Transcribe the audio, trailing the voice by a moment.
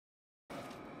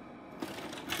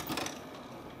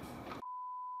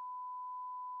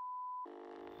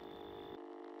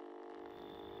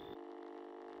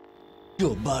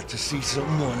You're about to see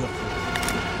something wonderful.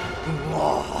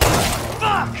 Oh,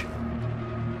 fuck!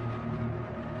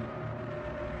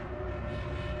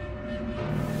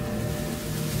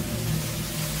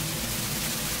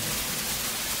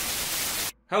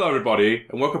 Hello everybody,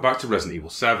 and welcome back to Resident Evil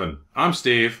 7. I'm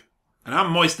Steve. And I'm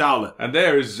Moist Owlet. And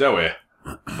there is Zoe.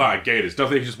 Fighting gators. Don't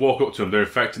think you just walk up to them, they're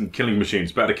infected and killing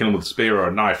machines. Better to kill them with a spear or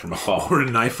a knife from afar. Or a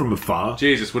knife from afar.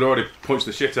 Jesus, we'd already punched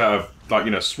the shit out of, like, you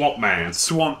know, Swamp Man.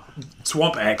 Swamp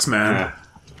X-Man. Yeah.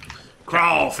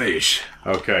 Crawfish.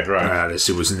 Okay, right. Let's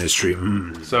see what's in this tree.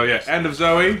 So yeah, end of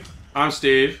Zoe. I'm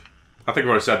Steve. I think I've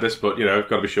already said this, but, you know,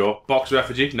 gotta be sure. Box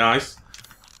Refugee, nice.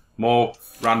 More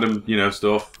random, you know,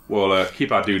 stuff. We'll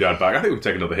keep our doodad back. I think we'll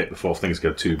take another hit before things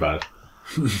go too bad.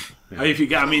 Yeah. If you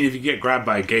get grabbed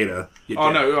by a gator.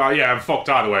 No, yeah, I'm fucked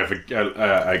either way if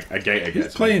a gator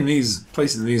gets placing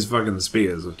these fucking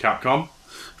spears. Capcom.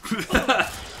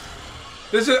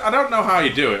 I don't know how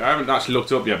you do it. I haven't actually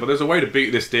looked up yet, but there's a way to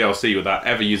beat this DLC without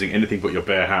ever using anything but your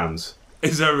bare hands.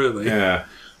 Is that really? Yeah.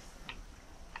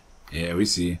 Yeah, we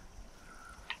see.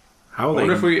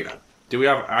 Do we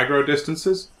have aggro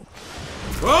distances?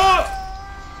 Oh!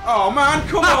 Oh man,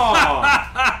 come on!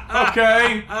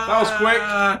 Okay, that was quick.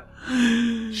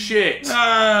 Shit.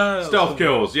 Stealth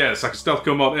kills. Yeah, it's like a stealth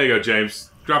kill mod. There you go,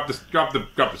 James. Grab the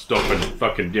stuff and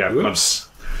fucking Oops.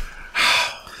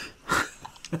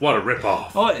 What a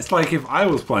rip-off. Oh, it's like if I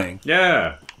was playing.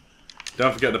 Yeah.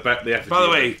 Don't forget the effigy. By the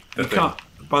way, you can't.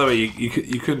 By the way,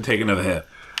 you couldn't take another hit.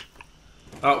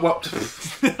 Well, I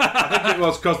think it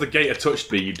was because the gator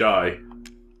touched me. You die.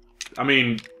 I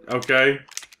mean, okay.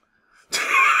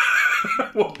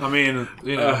 I mean,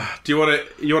 you know. Do you want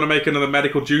to make another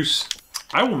medical juice?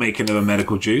 I will make another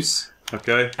medical juice.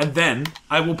 Okay. And then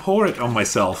I will pour it on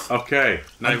myself. Okay.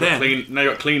 Now you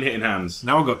got clean hitting hands.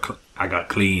 Now I got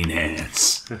clean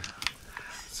hands.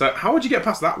 So how would you get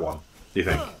past that one? Do you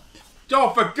think? Oh,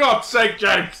 for God's sake,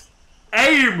 James!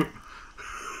 Aim!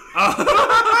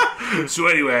 So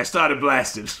anyway, I started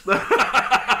blasting.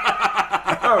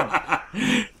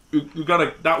 You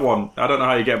got that one. I don't know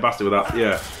how you get past it with that.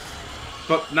 Yeah.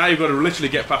 But now you've got to literally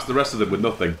get past the rest of them with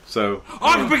nothing. So. Oh,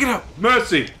 I can pick it up.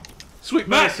 Mercy, sweet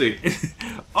mercy.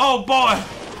 Oh boy.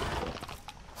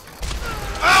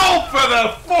 Oh, for the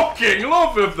fucking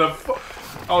love of the.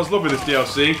 I was loving this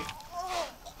DLC.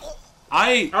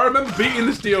 I remember beating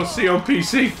this DLC on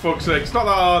PC. For fuck's sake, it's not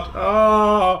that hard.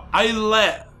 Oh.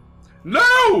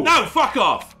 No, fuck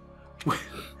off.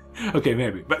 Okay,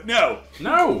 maybe, but no.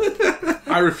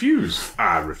 I refuse.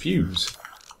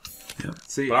 Yeah.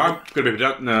 See, but I'm gonna be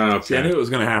no. Okay. See, I knew it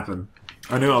was gonna happen.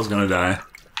 I knew I was gonna die.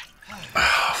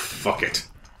 Oh, fuck it.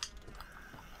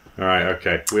 All right,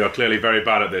 okay. We are clearly very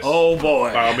bad at this. Oh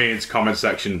boy! By all means, comment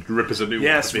section, rip us a new one.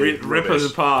 Yes, rip us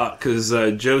apart because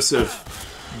Joseph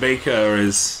Baker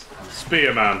is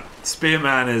Spearman.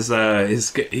 Spearman is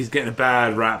he's getting a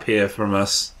bad rap here from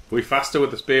us. Are we faster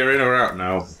with the spear in or out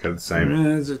now? Okay, the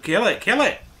same. Kill it!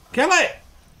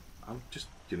 I'm just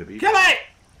gonna be. Kill it!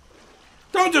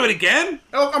 Don't do it again!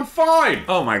 Oh, I'm fine!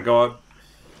 Oh my god.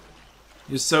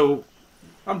 You're so...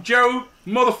 I'm Joe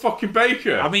motherfucking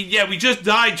Baker. I mean, yeah, we just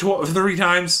died 3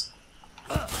 times.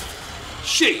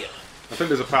 Shit! I think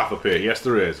there's a path up here. Yes,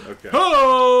 there is. Okay.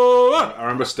 Oh! I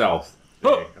remember stealth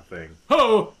Oh! being a thing.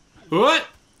 Oh! What?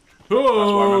 Oh!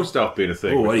 That's why I remember stealth being a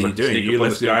thing. Oh, what are you doing? Sneak up on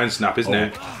this guy and snap his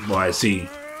neck. Well, I see.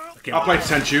 I'll play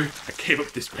Tenchu. I came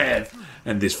up this path,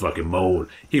 and this fucking mole,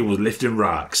 he was lifting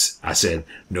rocks. I said,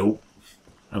 nope.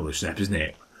 I'm gonna snap his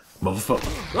neck. Motherfucker.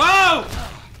 Oh!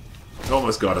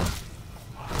 Almost got him.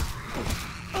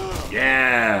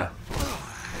 Yeah.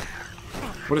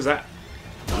 What is that?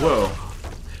 Whoa.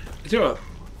 You know what?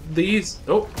 These...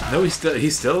 Oh, no,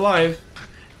 he's still alive.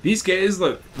 These gators,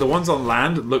 look, the ones on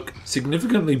land look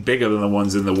significantly bigger than the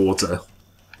ones in the water.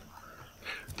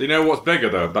 Do you know what's bigger,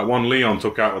 though? That one Leon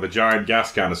took out with a giant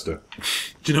gas canister.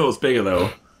 Do you know what's bigger,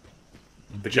 though?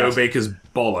 Joe Baker's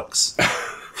bollocks.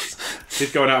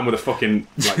 He's going out with a fucking,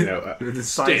 like, you know,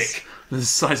 stick. The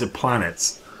size of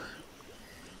planets.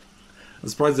 I'm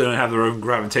surprised they don't have their own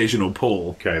gravitational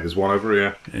pull. Okay, there's one over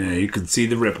here. Yeah, you can see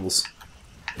the ripples.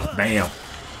 Bam.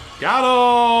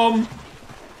 Got him!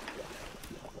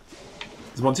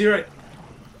 There's one to your right.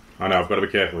 I know, I've got to be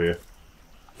careful here.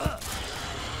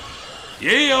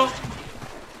 Yeah!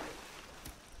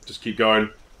 Just keep going.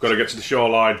 Got to get to the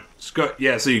shoreline.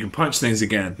 Yeah, so you can punch things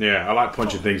again. Yeah, I like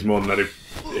punching things more than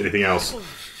anything else.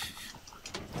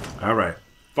 Alright.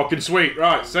 Fucking sweet.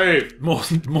 Right, save. More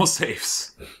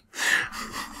safes.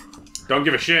 Don't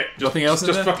give a shit. Nothing else in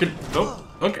just there? fucking... Oh,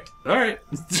 okay. Alright.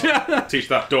 Teach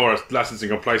that door a lessons in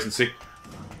complacency. Do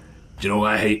you know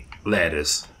why I hate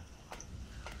ladders?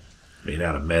 Made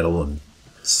out of metal and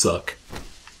Suck.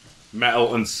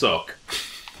 Metal and suck.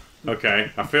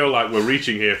 Okay, I feel like we're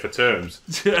reaching here for terms.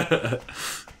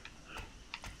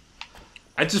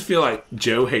 I just feel like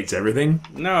Joe hates everything.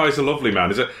 No, he's a lovely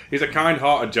man. He's a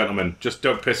kind-hearted gentleman. Just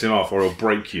don't piss him off or he'll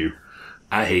break you.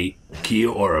 I hate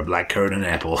Kia-Ora, blackcurrant and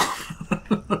apple.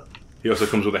 He also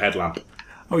comes with a headlamp.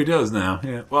 Oh, he does now.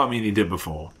 Yeah. Well, I mean, he did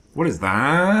before. What is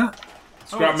that?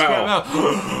 Scrap metal.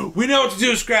 Scrap. We know what to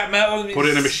do with scrap metal. Put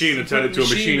it in a machine and turn it into a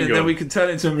machine gun. And then we can turn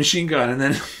it into a machine gun, and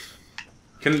then...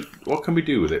 What can we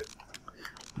do with it?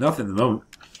 Nothing at the moment.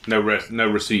 No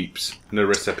receipts. No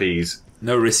recipes.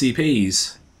 No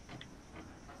recipes.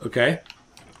 Okay.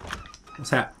 What's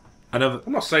that? I'm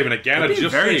not saving again. I'm being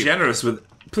very generous with...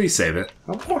 Please save it.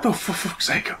 Oh, what the for fuck's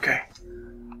sake? Okay.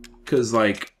 Because,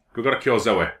 like... We've got to kill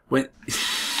Zoe. When...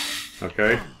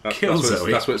 Okay. Kill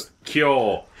Zoe? That's what's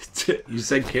cure. You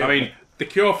said kill. I mean, the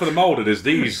cure for the molded is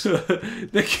these.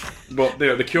 But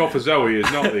the cure for Zoe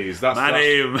is not these.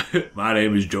 My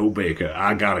name is Joe Baker.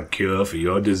 I got a cure for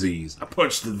your disease. I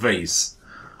punched the face.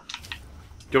 Do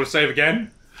you want to save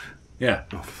again? Yeah.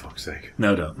 Oh, for fuck's sake.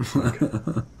 No, don't.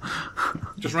 Okay.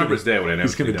 Just remember it's there when I know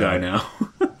he's going to die now.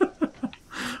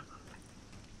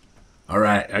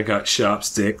 Alright, I got sharp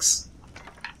sticks.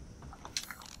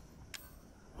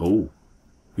 Oh.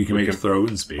 We can make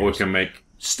throwing spears. Or we can make...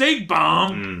 Steak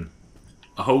bomb!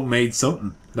 A homemade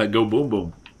something that go boom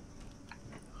boom.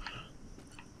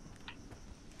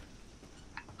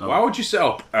 Oh. Why would you set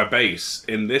up a base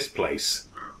in this place?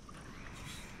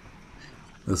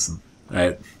 Listen,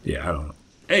 I don't know.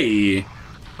 Hey!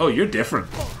 Oh, you're different.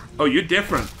 Oh, you're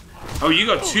different. Oh, you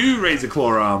got 2 razor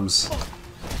claw arms.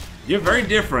 You're very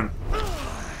different.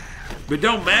 But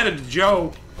don't matter to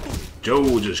Joe. Joe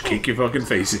will just kick your fucking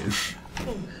face in.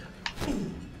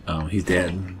 Oh, he's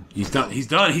dead. He's done. He's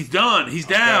done. He's done. He's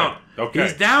down. Okay.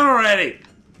 He's down already.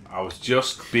 I was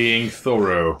just being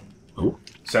thorough. Oh.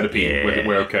 Centipede. Yeah.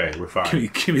 We're okay. We're fine.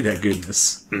 Give me that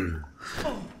goodness.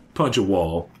 Punch a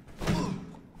wall.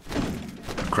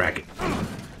 Crack it.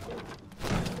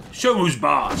 Show who's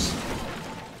boss.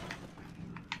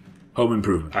 Home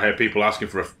improvement. I hear people asking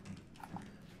for a...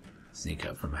 Sneak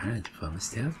up from behind to form a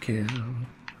stealth kill.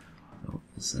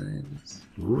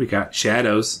 Ooh, we got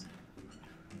shadows.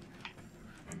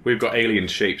 We've got alien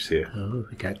shapes here. Oh,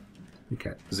 we got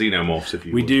xenomorphs, if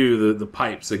you We would. do. The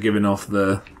pipes are giving off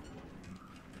the...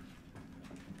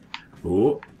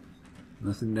 Oh.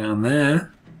 Nothing down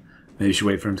there. Maybe you should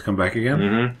wait for him to come back again.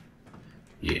 Mm-hmm.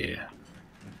 Yeah.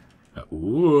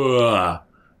 Ooh.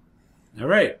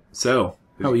 Alright, so,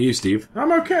 how are you, Steve?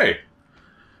 I'm okay.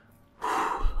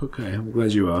 Okay, I'm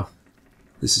glad you are.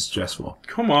 This is stressful.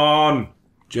 Come on.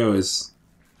 Joe is...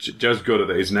 Joe's good at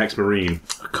it. He's an ex-Marine.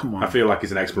 Oh, come on. I feel like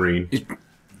he's an ex-Marine.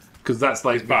 Because that's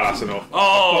like... He's badass enough.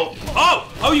 Oh!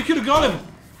 Oh! Oh, you could have got him!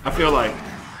 I feel like...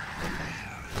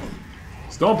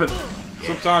 Stomp it.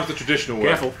 Sometimes the traditional way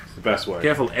Careful. is the best way.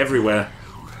 Careful everywhere.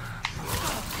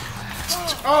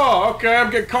 Oh, okay, I'm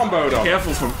getting comboed on.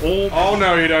 Careful from all... Oh,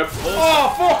 no, you don't.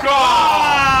 Oh, fuck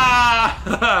off!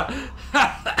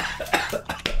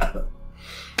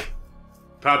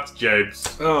 Pat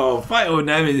James. Oh, fight with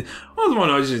enemies. I was one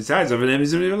of those sides of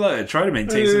enemies. Try to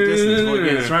maintain some distance before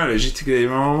getting surrounded. You take the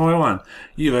wrong one.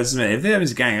 You listen to me. If the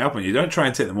enemies gang up on you, don't try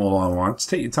and take them all on once.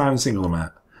 Take your time and single them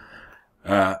out.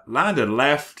 Lander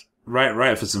left,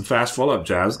 right for some fast follow-up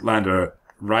jabs. Lander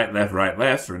right,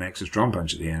 left for an extra strong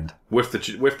punch at the end. With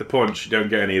the punch, you don't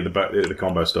get any of the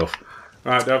combo stuff.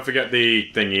 Alright, don't forget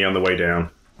the thingy on the way down.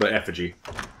 The effigy.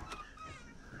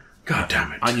 God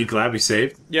damn it. Aren't you glad we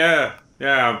saved? Yeah,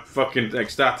 I'm fucking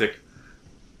ecstatic.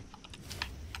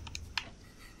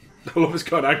 I love his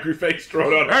got an angry face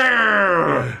drawn on.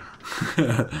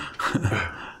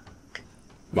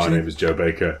 My name is Joe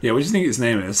Baker. Yeah, what do you think his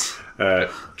name is?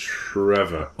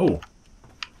 Trevor. Oh,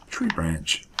 tree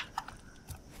branch.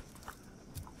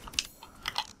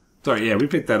 Sorry, yeah, we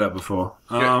picked that up before.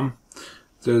 Yeah.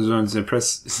 Those ones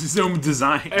impress home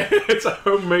design. It's a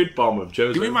homemade bomb of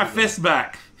Joe's. Give me my fist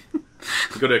back.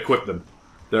 You've got to equip them.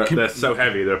 They're so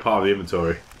heavy, they're part of the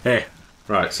inventory. Hey.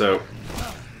 Right, so...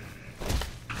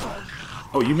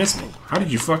 Oh, you missed me. How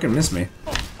did you fucking miss me?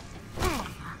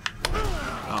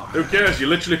 Who cares? You're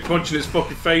literally punching his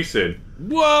fucking face in.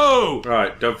 Whoa!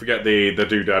 Right, don't forget the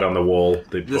doodad on the wall.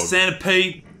 The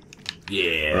centipede.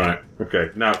 Yeah. Right, okay.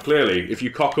 Now, clearly, if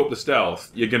you cock up the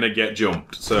stealth, you're gonna get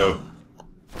jumped, so...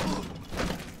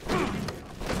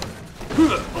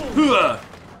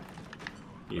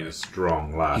 He's a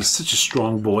strong lad. He's such a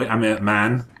strong boy. I mean,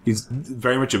 man. He's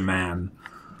very much a man.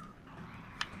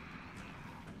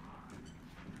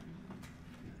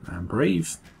 I'm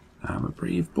brave. I'm a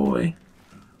brave boy.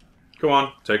 Come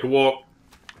on, take a walk.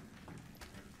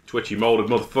 Twitchy molded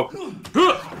motherfucker.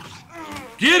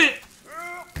 Get it!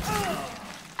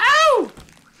 Ow!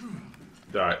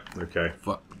 Alright, okay.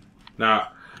 Fuck.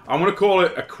 Now, I'm gonna call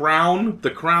it a crown. The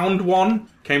crowned one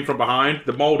came from behind.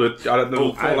 The molded, I don't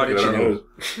know. I don't know.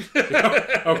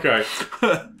 Okay.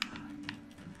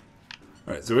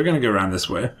 Alright, so we're gonna go around this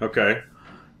way. Okay.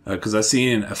 Because I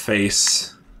seen a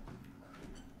face.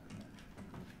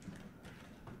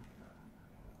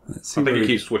 Let's see I think where he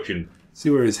keeps switching. See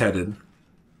where he's headed.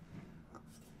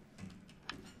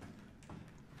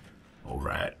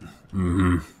 Alright.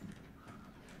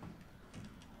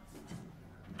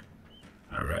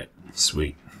 Alright.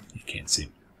 Sweet. You can't see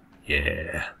me.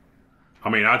 Yeah. I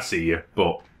mean, I'd see you,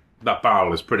 but that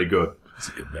barrel is pretty good. That's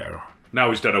a good barrel. Now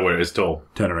we just don't know where it is at all.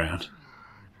 Turn around.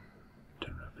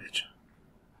 Turn around, bitch.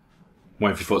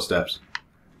 Waiting for footsteps.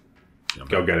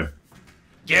 Go get him.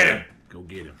 Get him! Go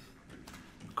get him.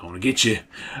 I'm gonna get you.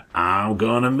 I'm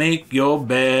gonna make your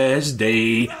best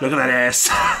day. Look at that ass.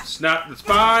 Snap the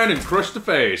spine and crush the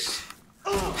face.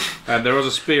 And there was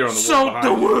a spear on the wall Soak behind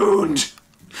the him. wound!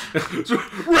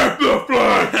 Rip the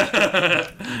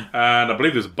flesh! And I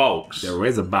believe there's bulks. There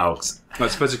is a box.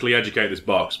 Let's physically educate this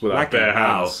box with our Like bare a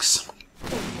hands. box.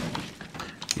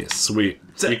 Yes, sweet.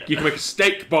 You can make a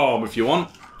steak bomb if you want.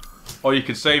 Or you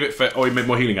can save it for... Or you make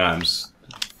more healing items.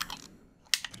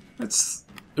 Let's...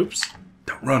 Oops.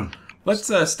 Don't run.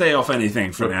 Let's stay off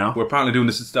anything for now. We're apparently doing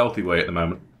this in a stealthy way at the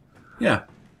moment. Yeah.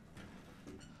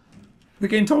 The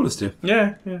game told us to.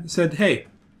 Yeah. It said, hey,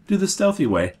 do the stealthy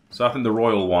way. So I think the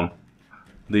royal one,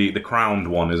 the crowned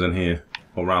one, is in here.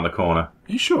 Or around the corner. Are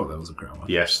you sure that was a crown one?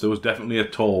 Yes, there was definitely a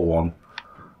tall one.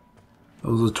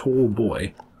 That was a tall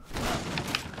boy.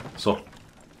 So...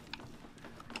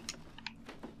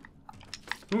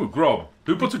 Ooh, grub.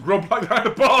 Who puts a grub like that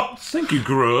in a box? Thank you,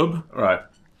 Grub. Right.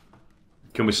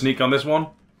 Can we sneak on this one?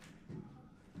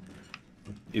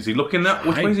 Is he looking that?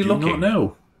 Which way is he looking? I do not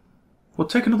know. Well,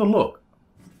 take another look.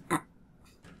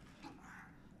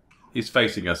 He's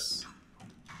facing us.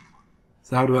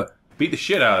 So how do I... Beat the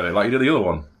shit out of it like you did the other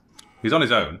one. He's on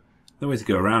his own. No way to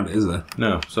go around it, is there?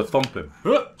 No, so thump him.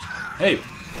 Hey.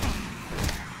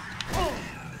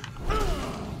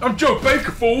 I'm Joe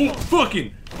Baker, fool!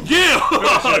 Fucking... Yeah!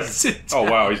 Oh,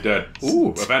 wow, he's dead.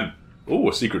 Ooh, a vent. Ooh,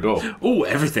 a secret door. Ooh,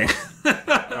 everything.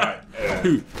 Right.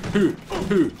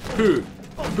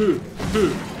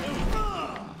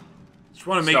 Just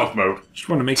want to make Stealth mode. Just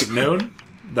want to make it known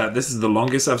that this is the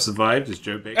longest I've survived as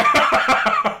Joe Baker.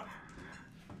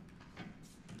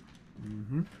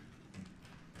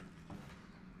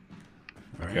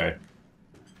 Okay.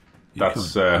 You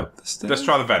That's, come up the stairs. let's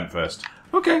try the vent first.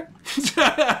 Okay.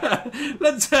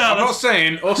 Let's I'm not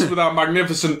saying us with our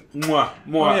magnificent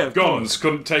yeah, guns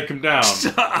couldn't take him down.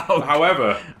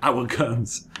 However, our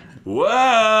guns.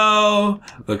 Whoa!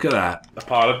 Look at that. a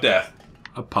pile of death.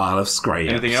 A pile of scraps.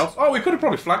 Anything else? Oh, we could have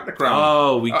probably flanked the crown.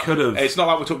 Oh, we could have. It's not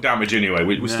like we took damage anyway.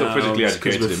 We still physically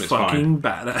educated him. It's fucking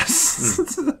fine.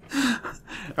 badass.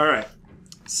 Alright.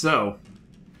 So.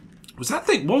 Was that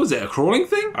thing. What was it? A crawling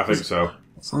thing? I think so.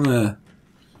 It's on the.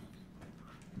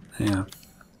 Yeah.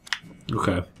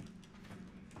 Okay.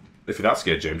 If you're that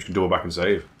scared, James, you can double back and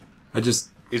save. I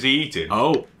just. Is he eating?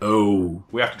 Oh. Oh.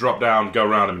 We have to drop down, go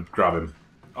around him, grab him.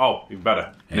 Oh, even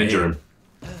better. Ninja him.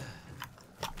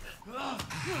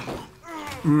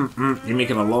 You're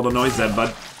making a lot of noise there,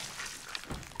 bud.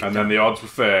 And then the odds were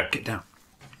fair. Get down.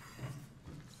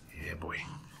 Yeah, boy.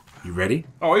 You ready?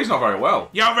 Oh, he's not very well.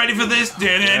 Y'all ready for this?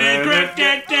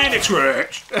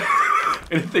 Scratch.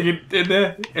 Anything in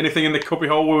there? Anything in the cubby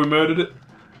hole where we murdered it?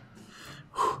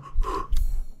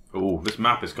 Oh, this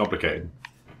map is complicated.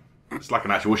 It's like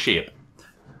an actual ship.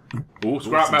 Oh,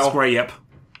 scrap metal. Spray up.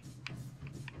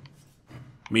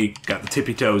 Me got the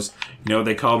tippy toes. You know what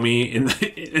they call me in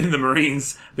the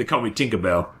Marines? They call me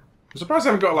Tinkerbell. I'm surprised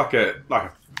I haven't got like a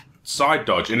side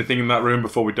dodge. Anything in that room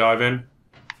before we dive in?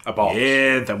 A box.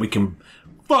 Yeah, that we can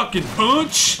fucking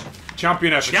punch.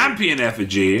 Champion effigy. Champion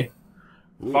effigy.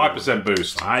 5%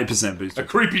 boost. 5% boost. A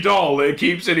creepy doll that it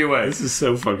keeps anyway. This is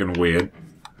so fucking weird.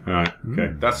 Alright,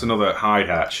 okay. That's another hide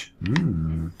hatch.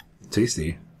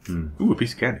 Tasty. Ooh, a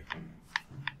piece of candy.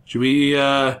 Should we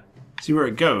see where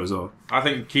it goes? Or I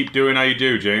think keep doing how you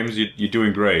do, James. You're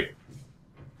doing great.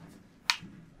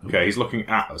 Okay, he's looking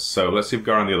at us, so let's see if we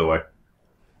go around the other way.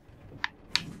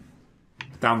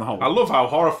 down the hole? I love how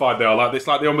horrified they are. Like it's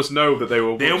like they almost know that they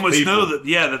were. They almost people. know that,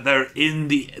 yeah, that they're in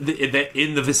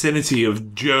the vicinity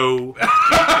of Joe.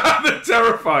 They're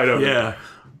terrified of him. Yeah.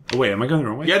 Oh, wait, am I going the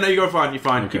wrong way? Yeah, no, you're fine. You're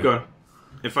fine. Okay. Keep going.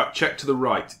 In fact, check to the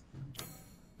right.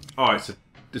 Oh, it's a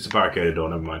barricaded door.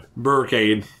 Never mind.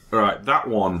 Barricade. All right, that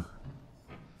one.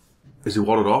 Is he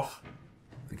waddled off?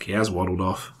 I think he has waddled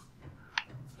off.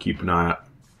 keep an eye out.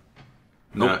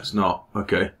 No, Nope. it's not.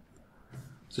 Okay.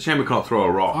 It's a shame we can't throw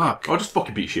a rock. Fuck. I'll just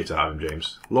fucking beat shit out of him,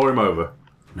 James. Lure him over.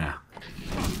 Nah.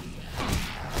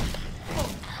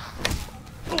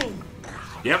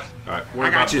 Yep. Alright, I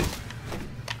got you.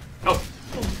 Oh.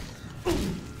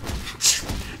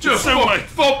 Just so much.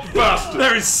 fuck bastard!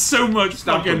 There is so much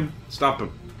Stamp fucking... him. Stamp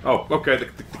him. Oh, okay,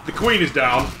 the queen is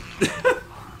down.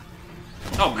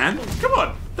 Oh, man. Come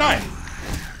on. Die.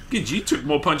 Good, you took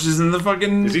more punches than the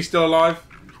fucking... Is he still alive?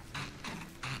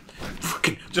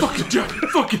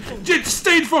 Just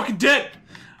stayed fucking dead.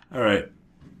 Alright.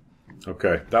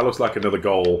 Okay, that looks like another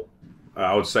goal.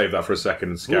 I would save that for a second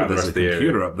and scan the There's rest a of the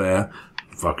computer area. up there.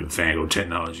 Fucking fangled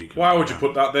technology. Why would you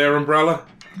put that there, Umbrella?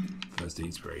 First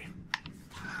aid spray.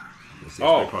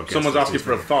 Oh, someone's asking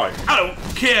for a fight. I don't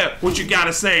care what you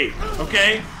gotta say,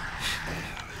 okay?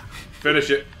 Finish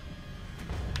it.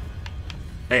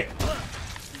 Hey.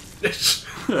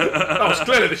 That was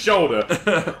clearly the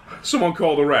shoulder. Someone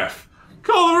call the ref.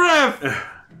 Call the ref!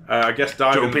 I guess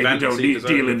dive Joe in the Baby vent and don't see if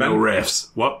there's deal a in no vent.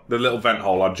 refs. What? The little vent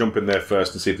hole. I'll jump in there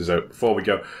first and see if there's a... Before we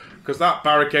go. Because that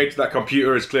barricade to that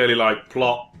computer is clearly like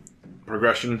plot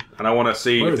progression. And I want to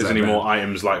see Where if is there's that any more vent?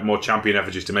 items, like more champion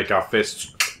effigies to make our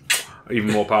fists even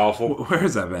more powerful. Where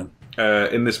is that, Ben?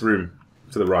 In this room.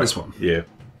 To the right. This one? Yeah.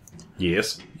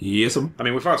 Yes. Yes, I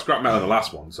mean, we found scrap metal in the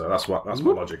last one, so that's my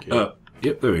logic here.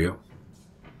 Yep, there we go.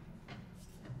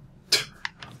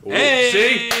 Ooh,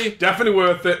 Hey! See? Definitely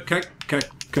worth it. Can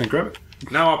I grab it?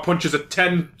 Now our punches are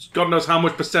 10, God knows how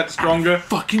much % stronger.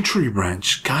 Fucking tree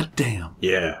branch. God damn.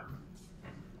 Yeah.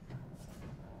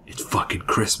 It's fucking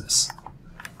Christmas.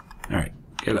 Alright,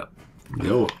 get up.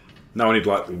 Go. Now I need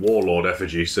like the Warlord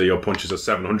effigy, so your punches are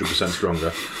 700%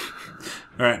 stronger.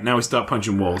 Alright, now we start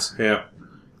punching walls. Yeah.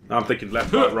 Now I'm thinking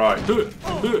left, right.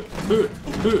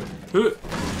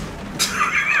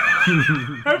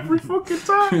 Every fucking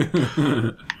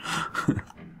time.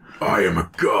 I am a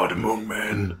god among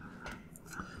men.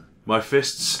 My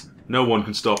fists, no one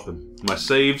can stop them. My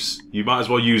saves, you might as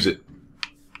well use it.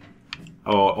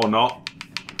 Or not.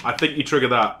 I think you trigger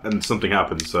that and something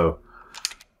happens, so...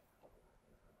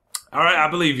 Alright, I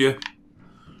believe you.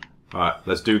 Alright,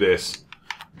 let's do this.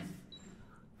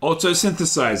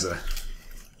 Auto-synthesizer.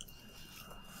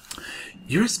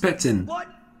 You're expecting... What?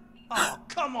 Oh,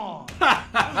 come on.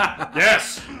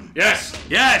 Yes! Yes!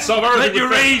 Yes! Solve everything Let your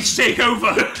with rage take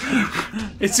over!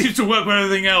 It seems to work with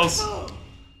everything else.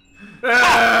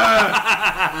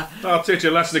 I'll teach you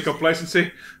a lesson in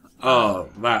complacency. Oh,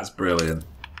 that's brilliant.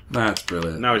 That's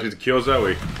brilliant. Now we need to cure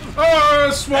Zoe. Oh,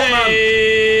 Swamp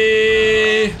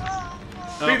Hey!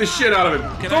 Man! Beat the shit out of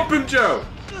him. Thump him, Joe!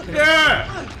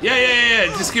 Yeah! Yeah.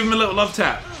 Just give him a little love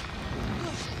tap.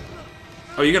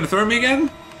 Oh, you gonna throw me again?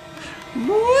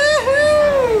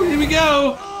 Woohoo! Here we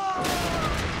go!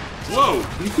 Whoa!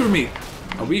 You threw me.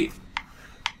 You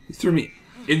threw me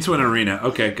into an arena.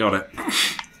 Okay, got it.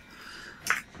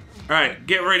 Alright,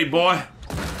 get ready, boy.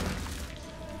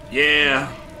 Yeah.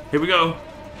 Here we go.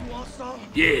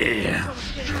 Yeah.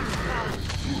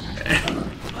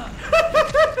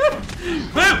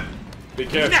 Boom! Be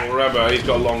careful, remember, he's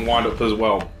got a long wind up as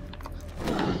well.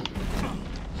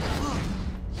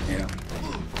 Yeah.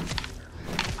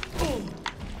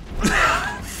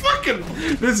 Fucking.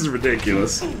 This is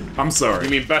ridiculous. I'm sorry.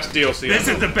 You mean best DLC This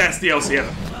ever? is the best DLC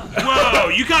ever. Whoa,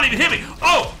 you can't even hit me.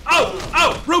 Oh,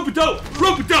 rope it up.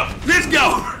 Let's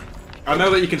go. I know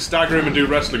that you can stagger him and do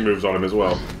wrestling moves on him as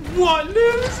well. What? No,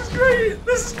 this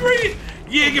is great.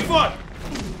 Yeah, get fucked.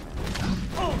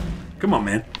 Come on,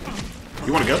 man.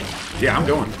 You want to go? Yeah, I'm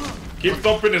going. Keep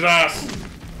thumping his ass.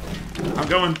 I'm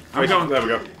going. There we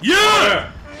go.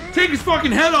 Yeah! Take his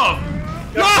fucking head off.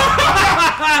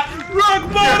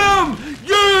 Rock bottom.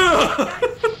 Yeah!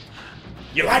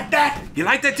 You like that? You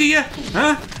like that, do you?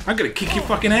 Huh? I'm gonna kick your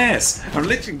fucking ass. I'm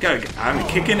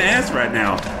kicking ass right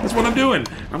now. That's what I'm doing.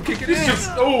 I'm kicking ass.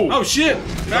 Oh shit!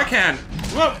 Backhand.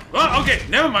 Whoa. Oh, okay.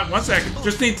 Never mind. 1 second.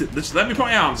 Just let me put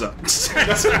my arms up.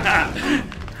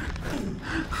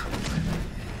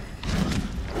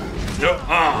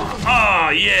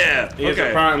 Yeah. He is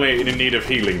apparently in need of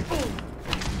healing.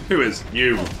 Who is?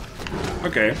 You.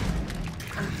 Okay.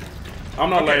 I'm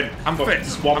not letting I'm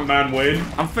fixed. Swamp Man win.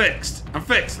 I'm fixed.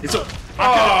 It's up.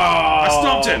 I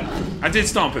stomped him. I did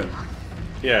stomp him.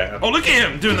 Yeah. Oh, look at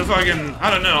him doing the fucking. I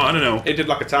don't know. It did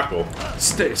like a tackle.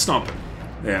 Stomp him.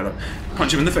 Yeah, look.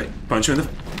 Punch him in the face.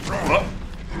 What?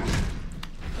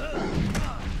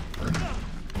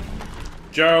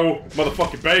 Joe,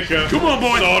 motherfucking Baker. Come on,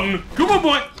 boy. Son. Come on,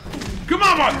 boy.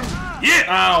 Yeah.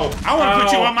 Ow. I want to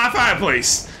put you on my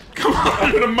fireplace. Come on.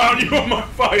 I'm gonna mount you on my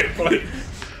fireplace.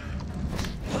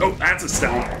 Oh, that's a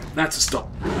stomp.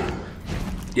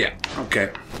 Yeah,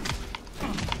 okay.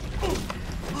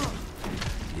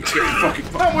 Get fucking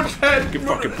That one's head! Get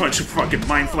fucking punch a fucking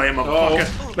mind flare, motherfucker.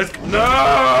 Oh. Let's go.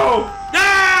 No! No!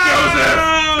 Joseph!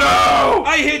 No!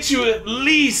 I hit you at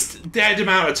least dead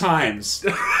amount of times.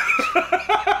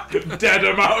 Dead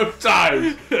amount of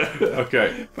time.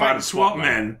 Okay. Find Swamp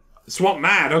Man. Swamp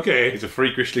Man, okay. He's a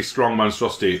freakishly strong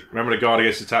monstrosity. Remember to guard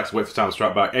against attacks, wait for time to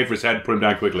strike back. Aim for his head, put him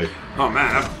down quickly. Oh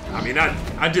man,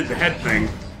 I did the head thing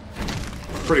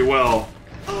pretty well.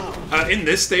 In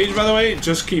this stage, by the way,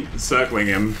 just keep circling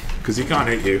him, because he can't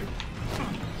hit you.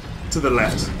 To the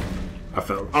left. I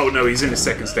fell. Oh no, he's in his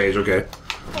second stage, okay.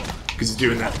 Because he's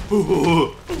doing that.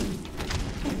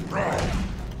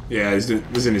 Yeah, he's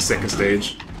in his second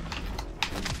stage.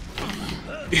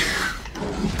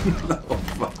 Oh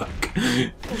fuck.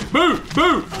 Boo!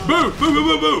 Boo! Boo! Boo! Boo!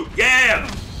 Boo! Boo! Yeah!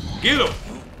 Get him!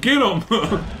 Get him!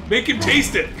 Make him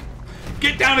taste it!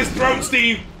 Get down his throat,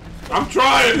 Steve! I'm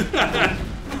trying!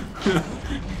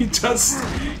 He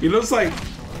looks like a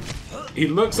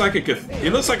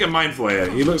mind flayer.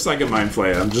 He looks like a mind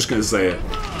flayer. I'm just gonna say it.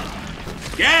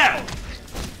 Yeah!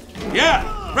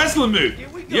 Yeah! Wrestling move!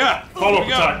 Yeah! Follow up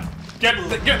attack. Get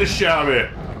the shit out of here.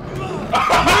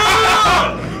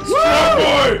 Strong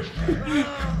boy!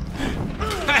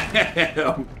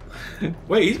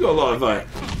 Wait, he's got a lot of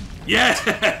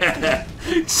yeah!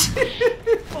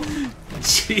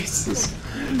 Jesus.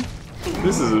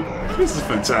 This is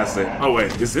fantastic. Oh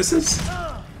wait, is this his?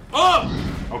 Oh!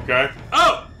 Okay.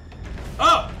 Oh!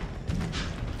 Oh!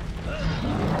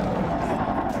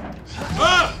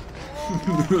 Oh!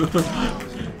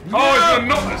 Oh, he's gonna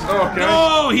knock this. Oh, okay.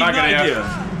 Oh, he Back in nutted the you.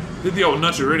 Did the old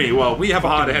nutterini. Well, we have a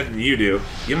harder head than you do.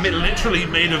 You're literally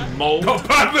made of mold. Oh,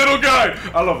 bad little guy!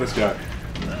 I love this guy.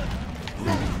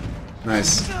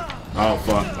 Nice. Oh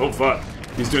fuck. Oh fuck.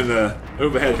 He's doing the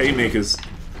overhead haymakers.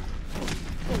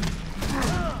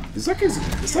 It's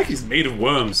like he's made of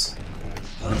worms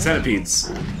and centipedes.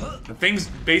 The things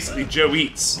basically Joe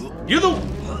eats. You're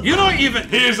not even.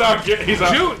 He's our.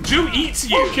 Joe eats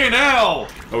you. Fucking hell!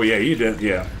 Oh yeah, you did.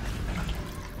 Yeah.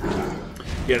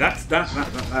 Yeah, that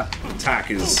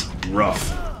attack is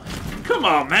rough. Come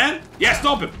on, man. Yeah,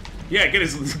 stop him. Yeah, get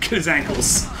his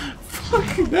ankles.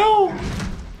 Fucking no.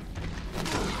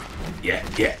 Yeah.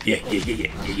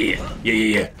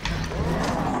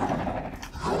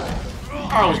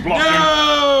 I was blocking.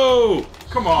 No!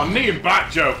 Come on, knee him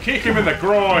back, Joe. Kick him in the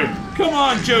groin. Come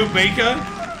on, Joe Baker.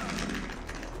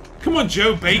 Come on,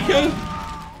 Joe Baker.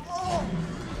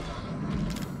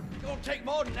 Gonna take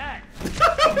more than that.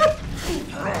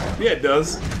 Yeah, it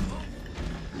does.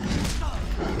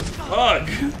 Fuck.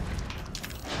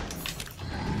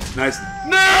 Nice.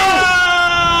 No!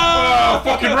 Oh,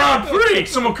 fucking round 3!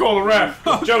 Someone call the ref.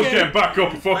 Okay. Joe's getting back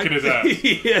up and fucking his ass.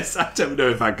 Yes, I don't know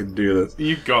if I can do this.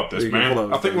 You got this, You can man. follow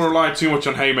I think things. we're relying too much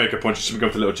on haymaker punches, so we go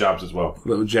for the little jabs as well.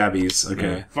 Little jabbies,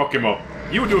 okay. Fuck him up.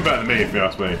 You would do it better than me if you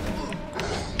ask me.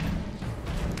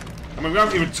 I mean, we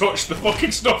haven't even touched the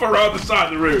fucking stuff around the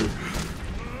side of the room.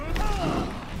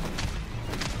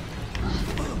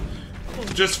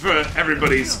 Just for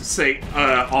everybody's sake,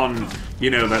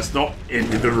 that's not in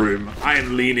the room, I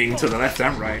am leaning to the left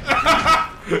and right.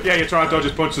 Yeah, you're trying to dodge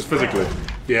his punches physically.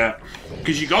 Yeah.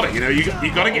 Because you got it, you gotta get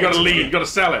You gotta lead, you gotta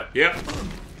sell it. Yep.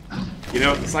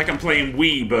 It's like I'm playing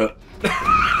Wii, but...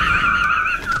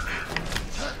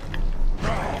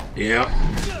 Yeah.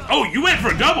 Oh, you went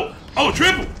for a double! Oh,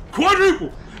 triple!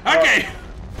 Quadruple! Okay!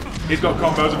 He's got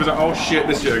combos of his own. Oh shit,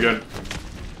 this shit again.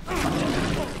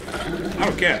 I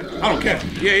don't care.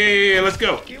 Yeah, let's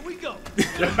go. Here we go. Yeah!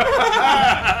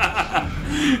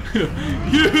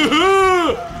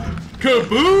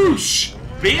 Kaboosh!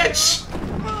 Bitch!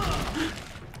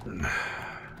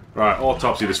 Right,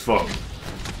 autopsy this fuck.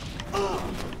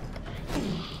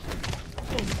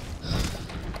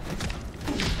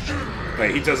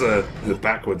 Wait, he does the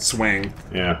backward swing.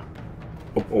 Yeah.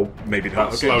 Or maybe That not.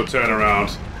 Okay. slow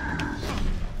turnaround.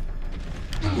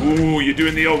 Ooh, you're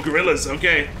doing the old gorillas.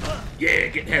 Okay. Yeah,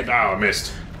 get head. Oh, I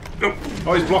missed. Oh,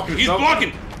 Oh, he's blocking he's himself.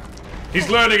 blocking! He's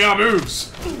learning our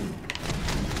moves.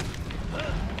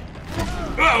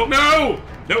 Oh No!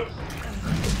 nope.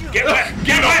 Get back!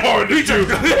 Get Not back! pouring the juice.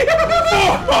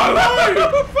 Oh, my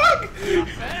life! Fuck!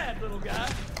 Bad little guy.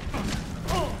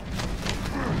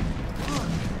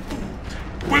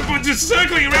 We're just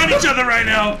circling around each other right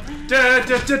now.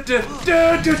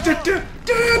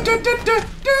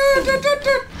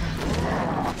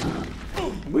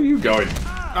 Where are you going?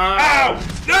 Ow!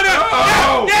 No!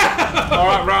 Oh! No!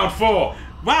 Alright, round 4.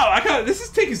 Wow, I can't. This is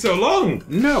taking so long.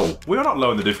 No, we are not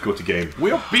lowering the difficulty game.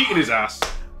 We are beating his ass.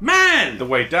 Man! The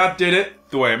way Dad did it,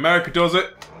 the way America does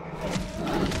it.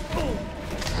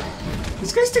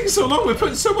 This guy's taking so long. We're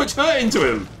putting so much hurt into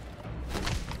him.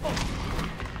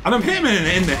 And I'm hitting him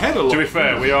in the head a lot. To be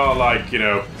fair, we are like, you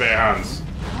know, bare hands.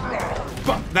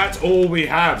 But that's all we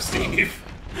have, Steve.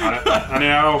 I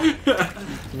know.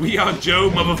 We are Joe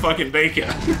motherfucking Baker.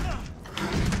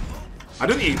 I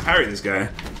don't think you can parry this guy.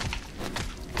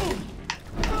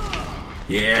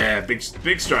 Yeah, big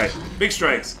strike. Big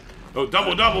strikes. Oh,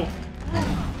 double.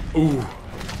 Ooh.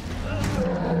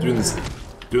 Doing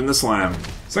the slam.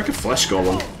 It's like a flesh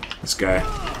golem, this guy.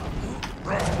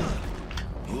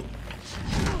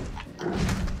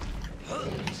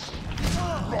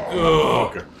 Oh.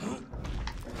 Okay.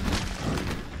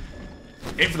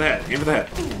 Aim for the head.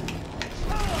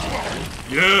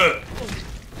 Yeah.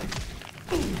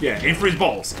 Yeah, aim for his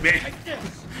balls.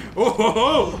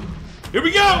 Oh. Here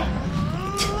we go.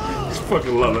 I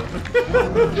fucking love it.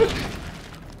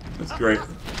 That's great.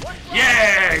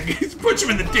 Yeah, punch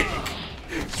him in the dick.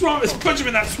 Punch him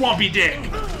in that swampy dick.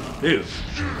 Ew.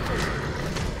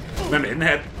 Remember, in the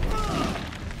head.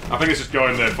 I think it's just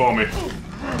going there for me.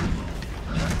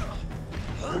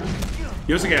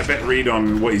 You also get a better read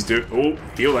on what he's doing. Oh,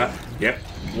 feel that. Yep.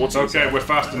 What's okay? We're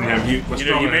faster than him. You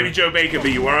know, you may be Joe Baker,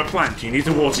 but you are a plant. You need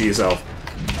to water yourself.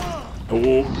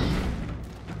 Oh.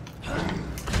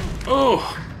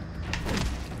 Oh.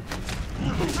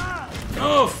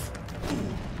 Oof.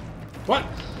 What?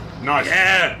 Nice.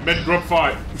 Yeah. Mid-grub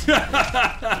fight.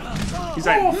 He's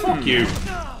like, oh, fuck you.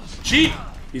 Cheap.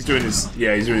 He's doing his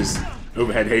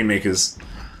overhead haymakers.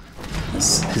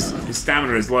 His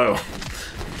stamina is low.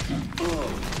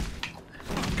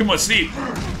 Come on, Steve.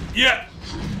 Yeah.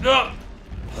 No.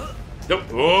 Nope.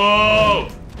 Oh.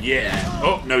 Yeah.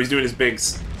 Oh, no, he's doing his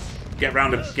bigs. Get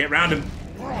round him.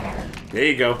 There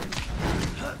you go.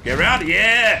 Get around.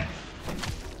 Yeah.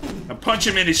 And punch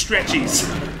him in his stretchies.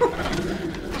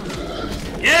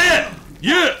 Yeah.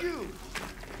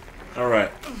 All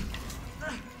right.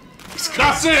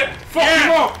 That's it. Fuck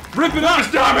him up. Rip it up. His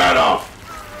damn head off.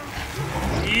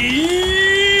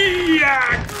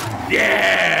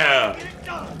 Yeah.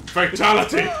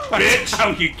 Fatality, bitch. How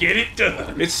you get it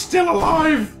done. It's still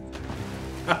alive.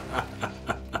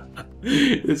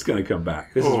 It's gonna come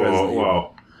back. This is Resident Evil.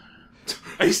 Wow.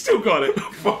 He still got it.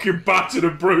 Fucking battered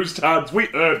and bruised hands. We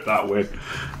earned that win.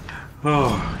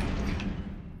 Oh,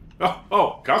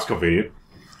 that's convenient.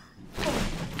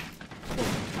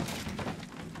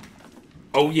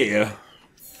 Oh yeah.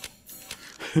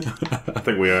 I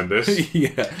think we earned this.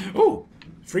 Yeah. Oh,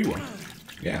 free one.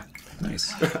 Yeah.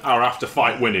 Nice. Our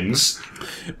after-fight winnings.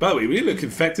 By the way, we look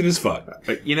infected as fuck.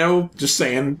 You know, Just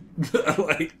saying.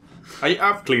 Like,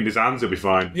 I've cleaned his hands. He'll be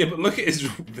fine. yeah, but look at his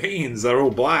veins. They're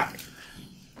all black.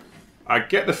 I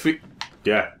get the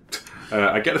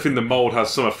I get the feeling the mold has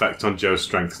some effect on Joe's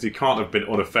strength because he can't have been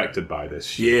unaffected by this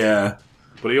shit. Yeah.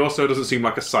 But he also doesn't seem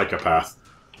like a psychopath.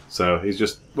 So he's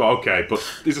just okay, but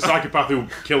he's a psychopath who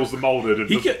kills the molded. And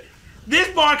This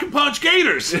boy can punch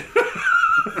gators.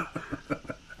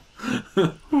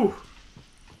 I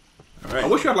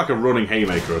wish we had like a running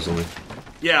haymaker or something.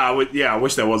 Yeah, I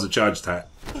wish there was a charge attack.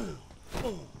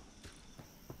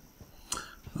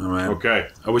 All right. Okay.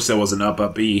 I wish there was an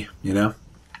up B. You know.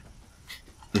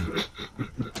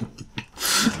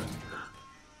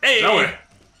 Hey, Zoe.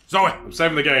 I'm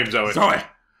saving the game, Zoe.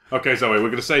 Okay, Zoe, we're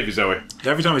gonna save you, Zoe.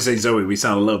 Every time we say Zoe, we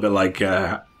sound a little bit like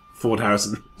Ford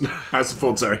Harrison. Harrison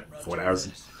Ford, sorry. Ford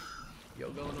Harrison. You're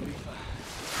gonna be fine.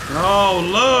 Oh,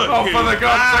 look! Oh, for the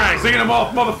God's sake, singing them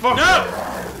off, motherfucker!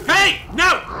 No! Hey!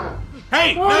 No!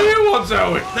 Hey! What do you want,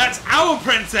 Zoe? That's our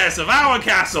princess of our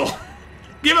castle!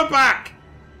 Give her back!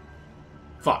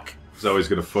 Fuck. Zoe's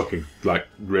gonna fucking, like,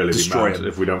 really Destroy be mad him.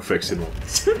 if we don't fix him up.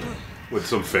 With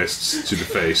some fists to the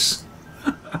face.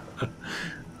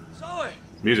 Zoe,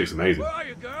 Music's amazing. where are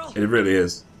you, girl? It really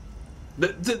is.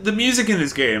 The music in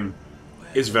this game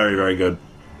is very, very good.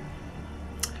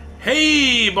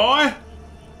 Hey, boy!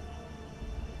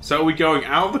 So are we going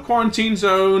out of the quarantine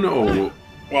zone, or...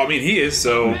 Well, I mean, he is,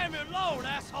 so... Damn your load,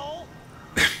 asshole!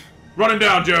 Run him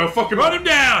down, Joe! Fucking Run him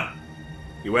down!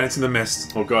 He went into the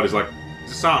mist. Oh god, he's like,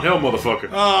 it's a Silent Hill, motherfucker.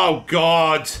 Oh,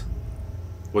 God!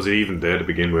 Was he even there to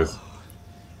begin with?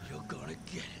 You're gonna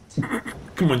get it.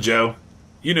 Come on, Joe.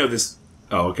 You know this...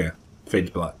 Oh, okay. Fade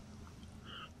to black.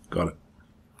 Got it.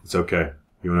 It's okay.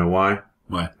 You know why?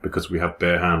 Why? Because we have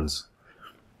bare hands.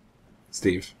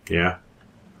 Steve. Yeah?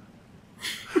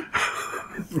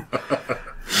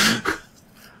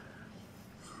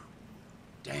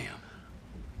 Damn.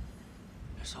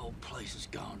 This whole place has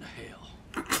gone to hell.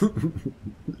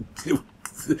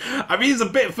 I mean, it's a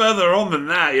bit further on than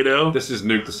that, you know? This is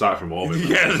nuke the site from orbit.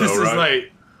 Yeah, this is right?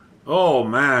 like... Oh,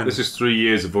 man. This is 3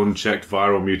 years of unchecked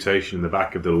viral mutation in the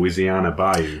back of the Louisiana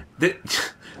Bayou.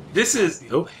 This is...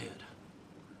 Oh.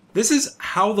 This is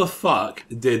how the fuck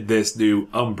did this new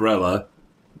Umbrella,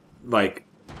 like,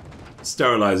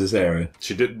 sterilize this area?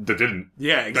 They didn't.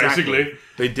 Yeah, exactly. Basically.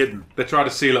 They didn't. They tried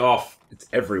to seal it off. It's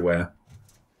everywhere.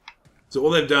 So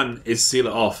all they've done is seal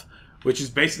it off, which is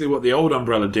basically what the old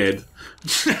Umbrella did.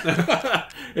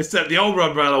 Except the old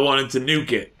Umbrella wanted to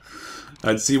nuke it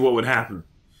and see what would happen.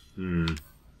 I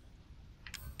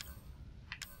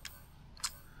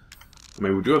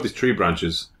mean, we do have these tree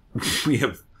branches.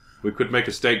 We could make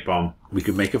a stake bomb. We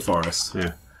could make a forest.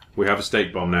 Yeah. We have a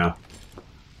stake bomb now.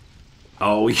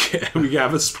 Oh, yeah. We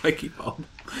have a spiky bomb.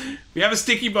 We have a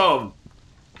sticky bomb.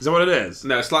 Is that what it is?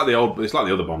 No, it's like the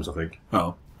other bombs, I think.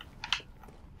 Oh.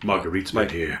 Marguerite's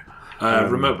Like here.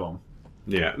 Remote bomb.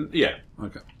 Yeah.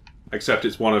 Okay. Except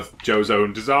it's one of Joe's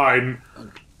own design.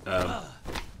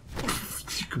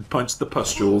 You can punch the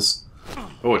pustules.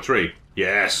 Oh, a tree.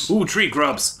 Yes. Ooh, tree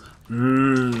grubs. We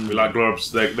like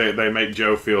grubs. They make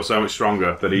Joe feel so much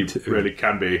stronger than he really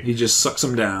can be. He just sucks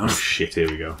them down. Shit, here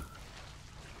we go.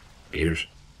 Gators.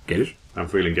 Gators? I'm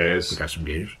feeling gators. We got some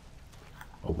gators.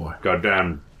 Oh boy.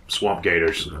 Goddamn swamp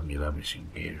gators. Love me seeing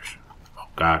gators. Oh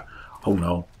god. Oh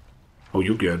no. Oh,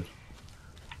 you good.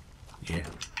 Yeah.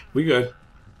 We good.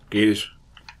 Gators.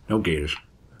 No gators.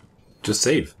 Just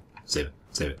save. Save it.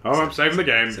 Save it. Oh, I'm saving the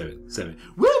game. Save it. Save it.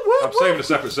 Woo, woo, I'm saving a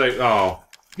separate save. Oh.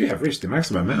 You have reached the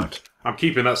maximum amount. I'm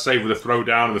keeping that save with a throw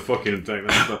down and the fucking thing.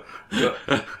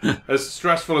 As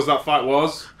stressful as that fight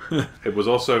was, it was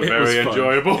also very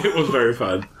enjoyable. It was very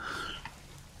fun.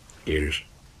 Gators.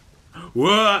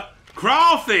 What?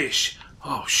 Crawfish!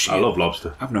 Oh, shit. I love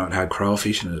lobster. I've not had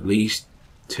crawfish in at least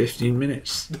 15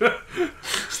 minutes.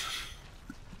 It's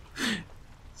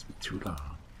been too long.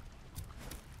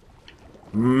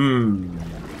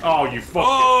 Oh, you fuck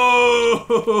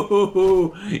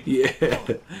Oh! Yeah.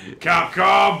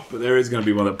 Capcom! But there is going to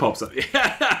be one that pops up.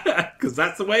 Yeah, because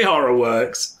that's the way horror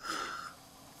works.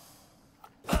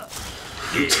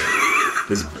 Yeah.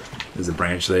 There's a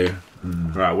branch there.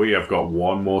 Right, we have got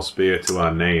one more spear to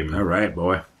our name. All right,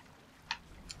 boy.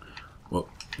 Well,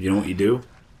 you know what you do?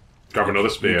 Grab another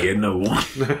spear. You get another one.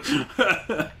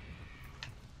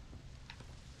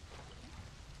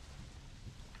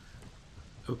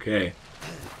 Okay.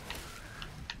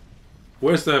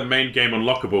 Where's the main game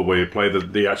unlockable where you play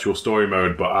the actual story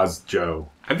mode but as Joe?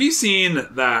 Have you seen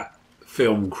that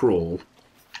film Crawl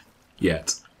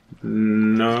yet?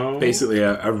 No. Basically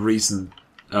a recent...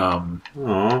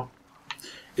 Aww.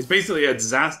 It's basically a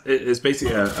disaster. It's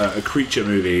basically a creature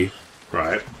movie.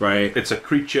 Right. Right. It's a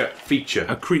creature feature.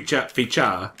 A creature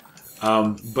feature.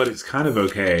 But it's kind of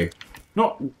okay.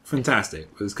 Not fantastic,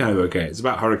 but it's kind of okay. It's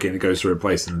about a hurricane that goes through a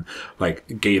place and,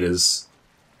 like, gators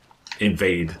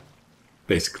invade,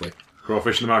 basically.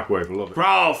 Crawfish in the microwave, I love it.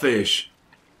 Crawfish!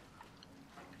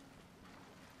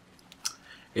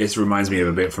 It reminds me of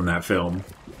a bit from that film.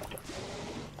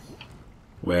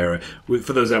 Where,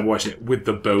 for those that have watched it, with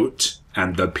the boat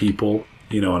and the people,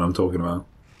 you know what I'm talking about.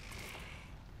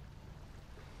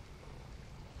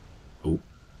 Oh.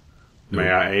 May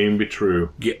our aim be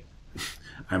true. Yeah.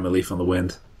 I'm a leaf on the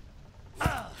wind.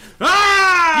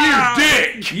 Ah! You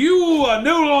dick! You are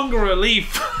no longer a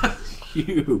leaf.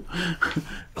 You.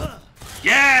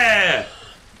 Yeah!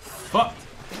 Fuck.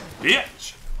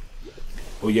 Bitch.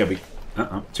 Oh, yeah,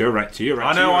 but... To your right, to your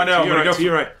right. I know. To your right, to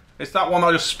your right. It's that one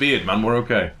I just speared, man. We're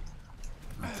okay.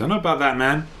 I don't know about that,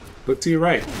 man. Look to your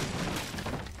right.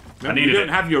 No, you don't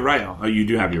have your right on. Oh, you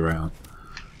do have your right on.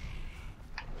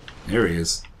 There he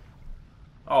is.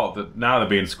 Oh, now they're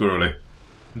being squirrely.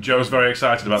 Joe's very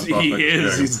excited about the prospect. He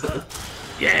is. He's like,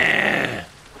 yeah!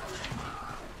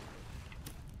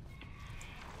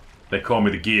 They call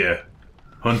me the Gear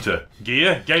Hunter.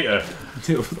 Gear? Gator.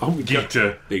 Oh my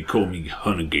Gator. They call me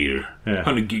Hunter Gator. Yeah.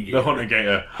 Hunter Gator. The Hunter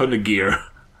Gator. Hunter Gear.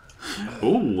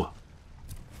 Ooh.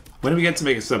 When do we get to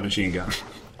make a submachine gun?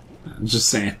 I'm just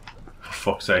saying. For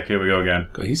fuck's sake, here we go again.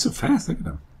 God, he's so fast. Look at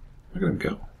him. Look at him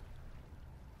go.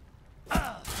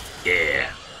 Yeah.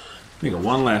 We got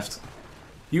one left.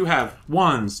 You have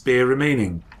one spear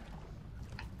remaining.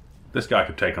 This guy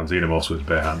could take on Xenomorphs with his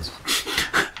bare hands.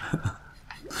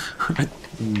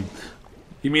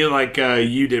 You mean like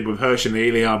you did with Hirsch in the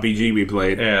Alien RPG we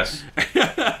played? Yes.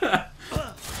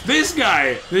 This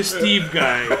guy, this Steve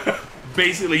guy,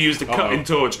 basically used a cutting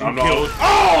torch and killed...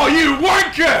 Oh, you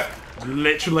wanker!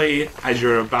 Literally, as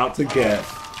you're about to get...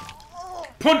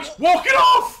 Punch! Walk it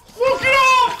off! Walk it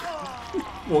off!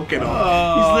 Walking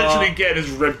on. He's literally getting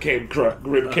his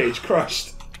ribcage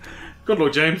crushed. Good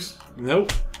luck, James.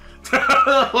 Nope.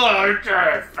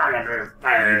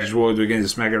 just roll it again to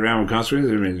smack it around with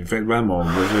consequences. I mean, infected by them all.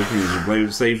 Play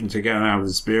it safe and take out an eye with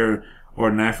a spear or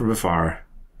a knife from afar.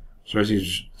 Especially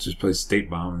just place a state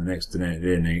bomb and the next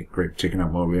detonate. Great for taking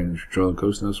out more and controlling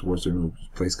coast and towards the move.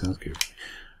 Place consecute.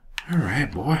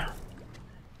 Alright, boy.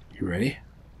 You ready?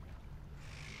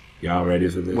 Y'all ready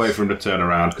for this? Wait for him to turn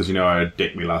around because you know I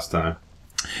dicked me last time.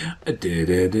 Now.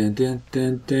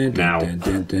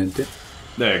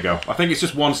 There you go. I think it's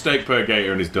just one steak per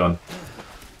gator and he's done.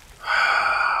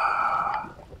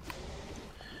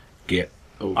 Get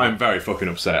over. I'm very fucking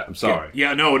upset. I'm sorry.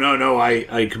 Yeah, no.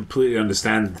 I completely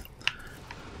understand.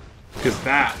 Because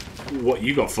what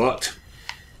you got fucked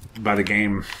by the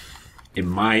game, in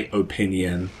my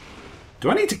opinion. Do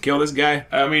I need to kill this guy?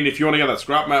 I mean, if you want to get that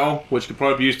scrap metal, which could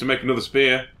probably be used to make another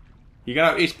spear,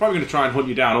 he's probably going to try and hunt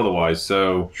you down otherwise,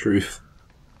 so... Truth.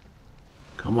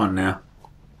 Come on now.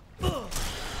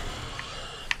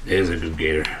 There's a good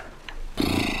gator.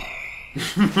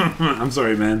 I'm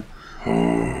sorry, man.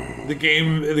 The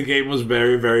game was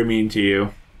very, very mean to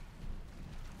you.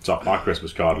 It's off my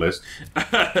Christmas card list.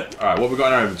 Alright, what have we got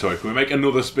in our inventory? Can we make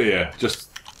another spear? Just...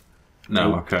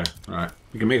 No, okay. Alright.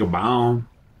 You can make a bomb.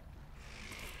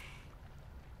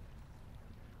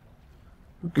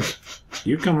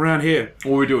 You come around here.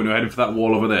 What are we doing? We're heading for that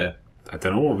wall over there. I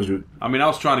don't know what was. I mean, I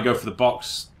was trying to go for the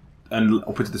box and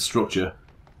up into the structure.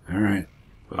 Alright.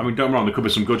 I mean, don't get me wrong, there could be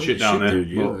some good shit down there. Dude,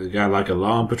 you got like a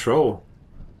law on patrol.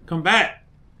 Come back.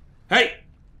 Hey!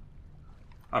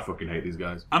 I fucking hate these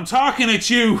guys. I'm talking at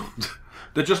you!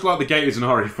 They're just like the gators in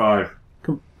RE5.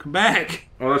 Come back.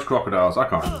 Oh, those crocodiles. I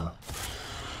can't remember.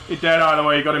 He's dead either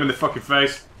way. You got him in the fucking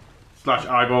face. /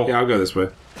 eyeball. Yeah, I'll go this way.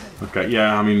 Okay,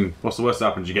 yeah, I mean, what's the worst that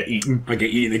happens? You get eaten. I get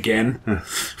eaten again. We're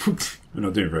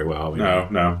not doing very well, are we?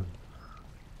 No.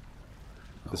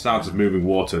 The sounds of moving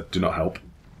water do not help.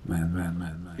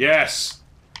 Man. Yes!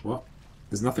 What?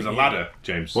 There's nothing. There's a ladder,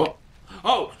 James. What?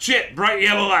 Oh, shit! Bright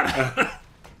yellow ladder.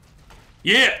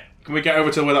 Yeah! Can we get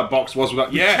over to where that box was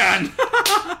without... Yes!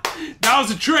 That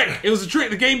was a trick! It was a trick.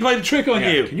 The game played a trick on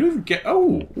you. Can you even get...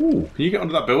 Oh, can you get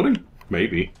under that building?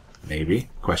 Maybe. Maybe.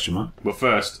 Question mark. But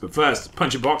first,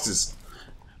 punch your boxes.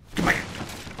 Come back.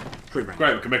 Great,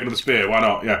 we can make another spear. Why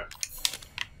not? Yeah.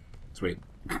 Sweet.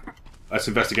 Let's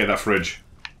investigate that fridge.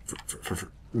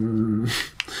 The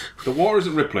water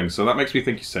isn't rippling, so that makes me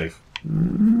think he's safe.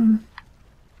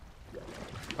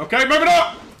 Okay, moving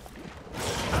up!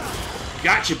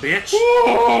 Gotcha, bitch.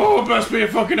 Oh, best spear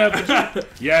fucking ever.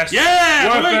 Yes.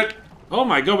 Yeah! Worth it. Oh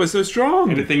my god, we're so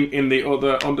strong. Anything in the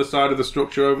other underside of the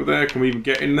structure over there? Can we even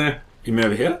get in there? You mean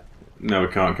over here? No, we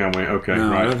can't, can we? Okay,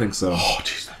 no, right. I don't think so. Oh,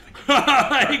 jeez.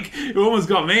 Like, it almost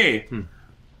got me.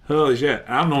 Holy shit.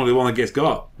 I'm the only one that gets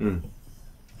got. Can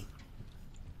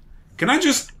I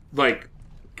just, like,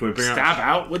 can we bring stab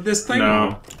out with this thing?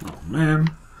 No. Oh,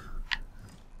 man.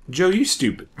 Joe, you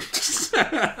stupid.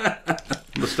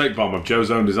 The steak bomb of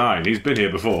Joe's own design. He's been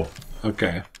here before.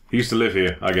 Okay. He used to live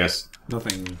here, I guess.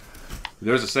 Nothing.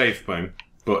 There is a safe thing,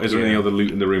 but is there any other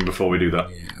loot in the room before we do that?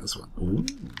 Yeah, this one. Ooh.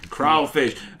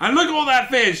 Crawfish. And look at all that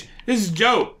fish. This is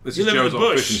Joe. This is Joe's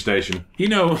old fishing station. You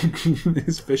know,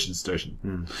 his fishing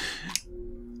station.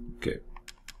 Okay.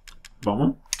 Bottom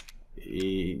one?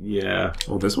 Yeah.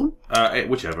 Or this one?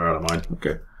 Whichever, I don't mind.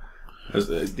 Okay.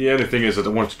 The only thing is that I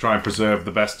want to try and preserve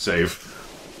the best save.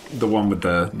 The one with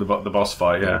the boss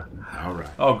fight, yeah. Alright.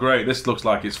 Oh, great. This looks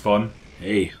like it's fun.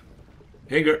 Hey.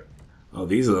 Hey, girl. Oh,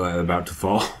 these are about to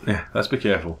fall. Yeah, let's be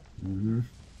careful.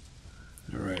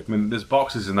 Alright. I mean, there's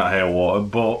boxes in that hail water,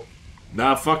 but...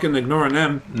 Nah, fucking ignoring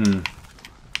them.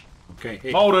 Okay,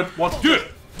 hey. Hold it. What's... Do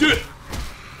it! Do it!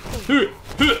 Do it!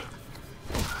 Do it!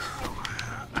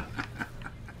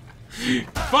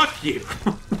 Fuck you!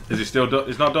 Is he still done?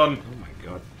 He's not done. Oh my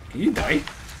god. Can you die?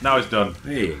 Now he's done.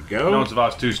 There you go. No one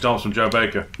survives 2 stomps from Joe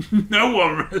Baker. No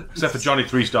one. Except for Johnny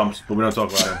 3 stomps, but we don't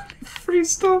talk about him. 3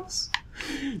 stomps.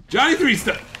 Johnny 3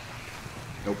 stomps.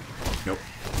 Nope. Nope.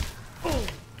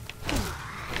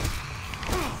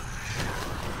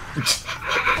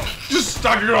 Just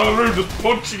staggering around the room, just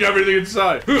punching everything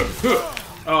inside.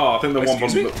 Oh, I think the one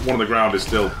on the ground is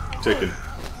still ticking.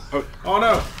 Oh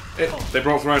no! They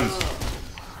brought friends.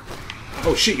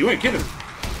 Oh shit, you ain't kidding.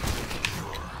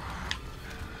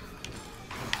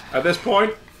 At this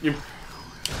point, you...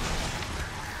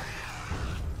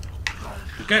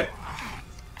 Okay.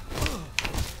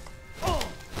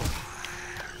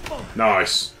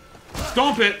 Nice.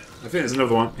 Stomp it! I think there's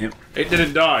another one. Yep. It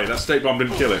didn't die. That steak bomb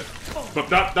didn't kill it. But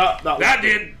that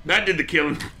did the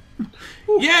killing.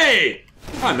 Yay!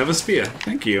 Oh, another spear.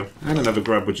 Thank you. And another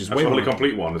grub, which is that's way a more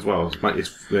complete one as well.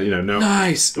 It's no.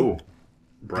 Nice. Ooh.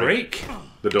 Break?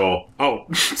 The door. Oh.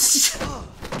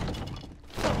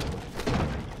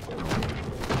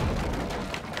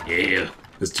 Yeah.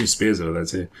 There's 2 spears over there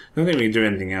too. I don't think we can do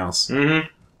anything else. Mm-hmm.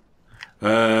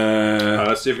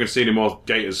 Let's see if we can see any more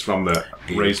gators from the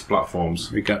raised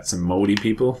platforms. We got some moldy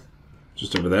people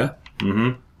just over there.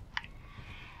 Mm-hmm.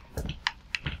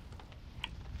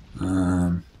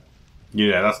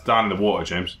 Yeah, that's down in the water,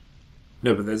 James.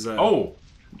 No, but there's a... Oh!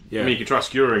 Yeah. I mean, you can try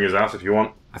skewering his ass if you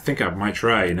want. I think I might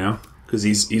try, you know? Because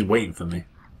he's waiting for me.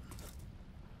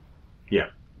 Yeah.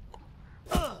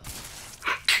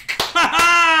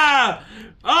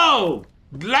 Oh!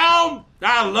 Loud!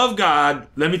 I love God.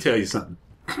 Let me tell you something.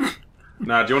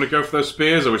 Now, do you want to go for those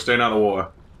spears, or are we staying out of the water?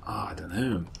 Oh, I don't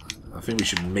know. I think we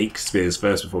should make spears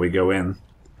first before we go in.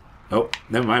 Oh,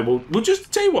 never mind. We'll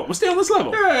just tell you what. We'll stay on this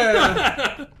level.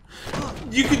 Yeah.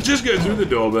 You could just go through the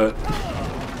door, but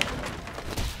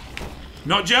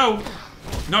not Joe.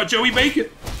 Not Joey Bacon.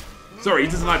 Sorry,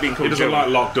 he doesn't like being called He doesn't Joey. like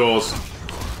locked doors.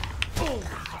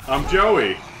 I'm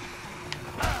Joey.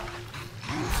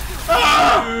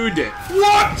 Dude.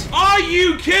 What? Are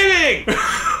you kidding?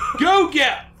 Go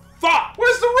get fucked.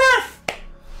 Where's the ref?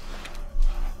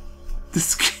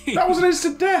 This game. That was an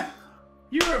instant death.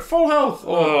 You were at full health.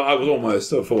 Oh, I was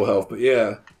almost at full health, but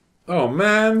yeah. Oh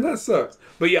man, that sucks.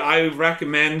 But yeah, I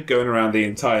recommend going around the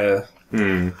entire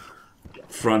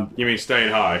front. You mean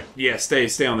staying high? Yeah, stay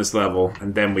on this level,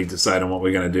 and then we decide on what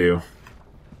we're gonna do.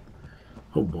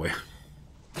 Oh boy.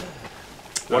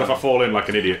 What if I fall in like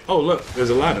an idiot? Oh look,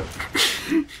 there's a ladder.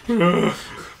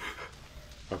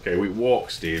 Okay, we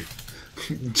walk, Steve.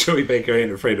 Joey Baker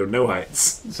ain't afraid of no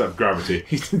heights. Let's have gravity.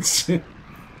 It's the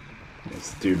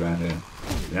dude right there.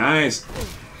 Nice.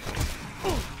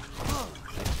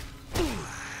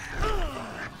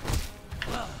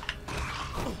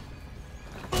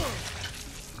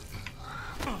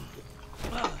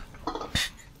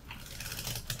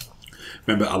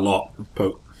 Remember a lot of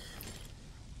poke.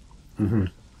 Mm-hmm.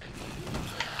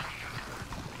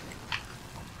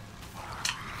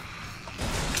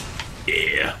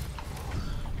 Yeah.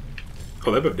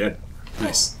 Oh, they're both dead.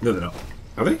 Nice. No, they're not.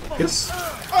 Are they? Yes.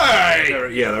 Hey!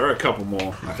 There are a couple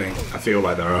more, I think. I feel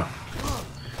like there are.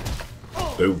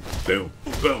 Boom, boom,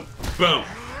 boom, boom,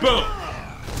 boom.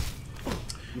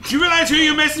 Do you realize who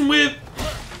you're messing with?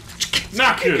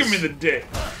 Knackers. Kick him in the dick.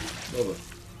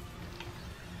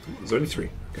 There's only 3.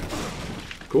 Okay.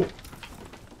 Cool.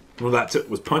 All that took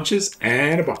was punches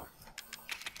and a bomb.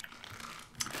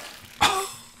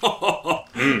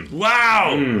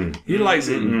 Wow! He likes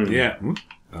it. Yeah.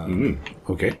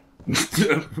 Okay.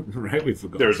 Right, we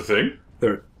forgot. There's a thing.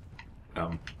 There.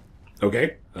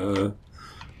 Okay.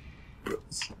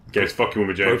 Guess fucking with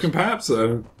me, James. Broken perhaps?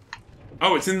 Oh,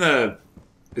 it's in the...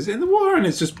 Is it in the water and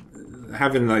it's just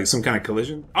having like some kind of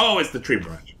collision? Oh, it's the tree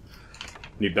branch.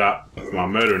 Need that. That's my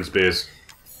murdering spears.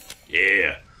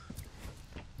 Yeah.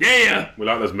 Yeah! We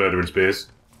like those murdering spears.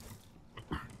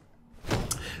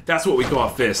 That's what we call our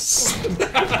fists.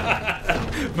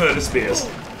 Murder spears.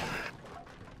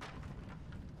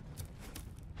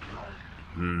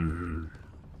 Oh.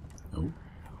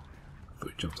 I thought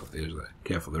he jumped off the edge there.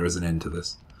 Careful, there is an end to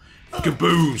this.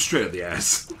 Kaboom! Straight at the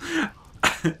ass.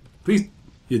 Please,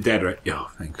 you're dead, right?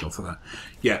 Oh, thank God for that.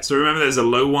 Yeah, so remember there's a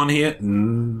low one here.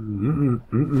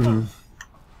 The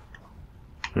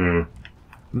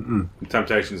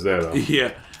temptation's there, though.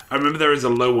 Yeah, I remember there is a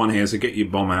low one here, so get your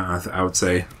bomb out, I would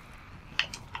say.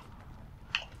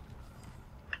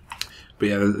 But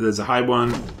yeah, there's a high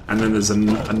one, and then there's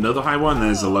another high one, and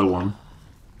there's a low one.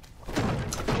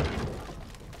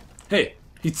 Hey,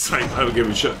 he's like, I don't give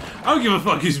a shit. I don't give a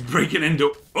fuck who's breaking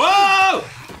into... Whoa!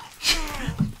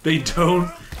 They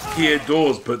don't hear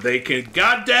doors, but they can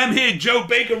goddamn hear Joe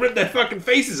Baker rip their fucking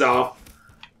faces off.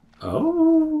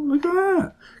 Oh, look at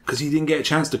that. Because he didn't get a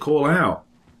chance to call out.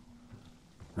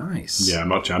 Nice. Yeah, I'm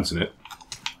not chancing it.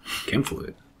 Chem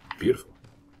fluid. Beautiful.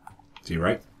 See,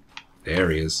 right?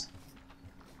 There he is.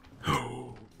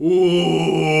 Oh,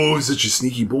 such a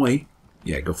sneaky boy.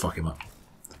 Yeah, go fuck him up.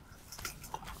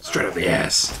 Straight up the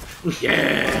ass.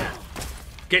 Yeah.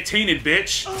 Get tainted,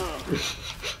 bitch.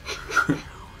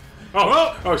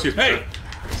 Oh, excuse me. Hey.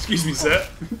 Excuse me, sir.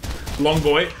 Long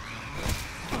boy.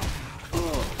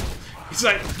 He's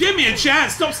like, give me a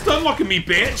chance. Stop stun-locking me,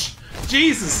 bitch.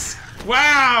 Jesus.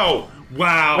 Wow.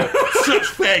 Wow. Such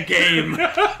fair game.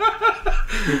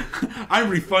 I'm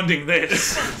refunding this,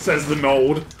 says the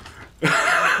mold.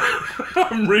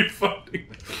 I'm refunding.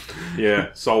 Yeah,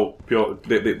 so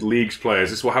the league's players.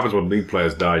 This is what happens when league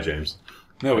players die, James.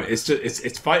 No, it's just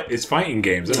it's fighting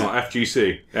games, isn't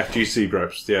it? FGC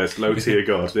groups. Yeah, it's low tier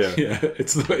god. Yeah. Yeah,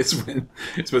 it's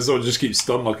when someone just keeps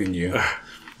stun locking you.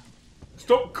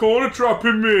 Stop corner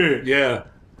trapping me! Yeah.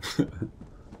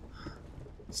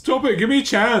 Stop it, give me a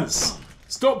chance.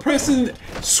 Stop pressing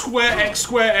square X,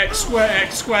 square X, square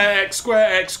X, square X,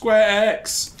 square X, square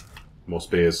X. More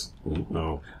spears. Ooh.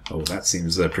 No. Oh, that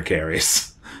seems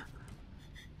precarious.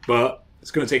 But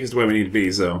it's going to take us to where we need to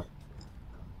be, so...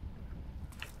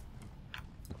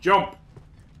 Jump!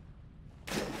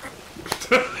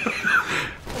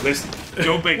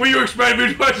 Joe Baker. Were you expecting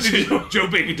me to jump? Joe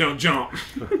Baker, don't jump.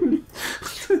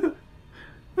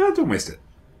 No, don't waste it.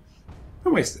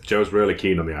 Don't waste it. Joe's really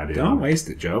keen on the idea. Don't waste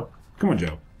it, Joe. Come on,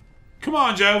 Joe. Come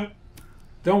on, Joe.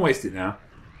 Don't waste it now.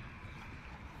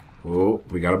 Oh,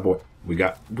 we got a boy. We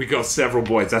got several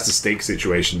boys. That's a stake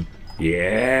situation.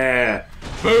 Yeah.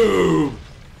 Boom.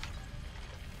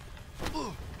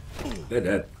 They're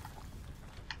dead.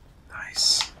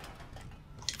 Nice.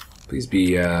 Please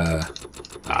be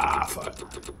fuck.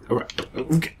 Alright.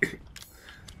 Okay.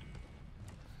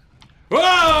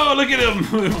 Whoa! Look at him!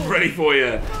 Ready for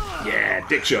you. Yeah,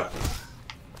 dick shot.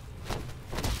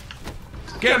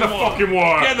 Get in the fucking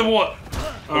water! Get in the water!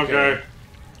 Okay.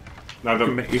 Now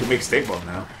You can make a stake bomb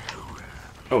now.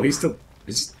 Oh, he's still...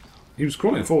 He was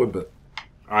crawling forward, but...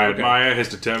 I admire his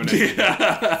determination.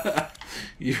 Yeah.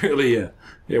 You really,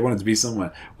 wanted to be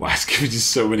somewhere. Wow, it's giving you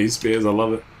so many spears. I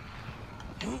love it.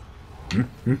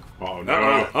 Oh,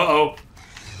 no. Uh-oh.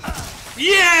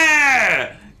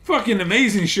 Yeah! Fucking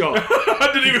amazing shot. I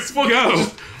didn't even go.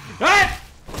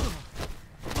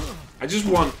 I just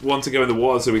want one to go in the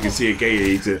water so we can see a gay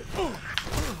eat it.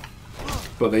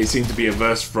 But they seem to be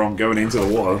averse from going into the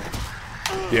water.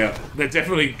 Yeah, they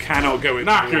definitely cannot go in.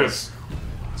 Knackers!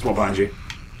 It's what behind you.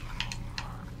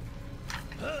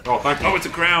 Oh, thank you. Oh, it's a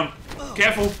crown.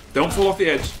 Careful. Don't fall off the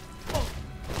edge.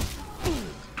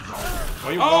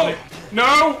 Are you falling?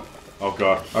 No! Oh,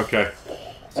 God. Okay.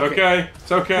 It's okay.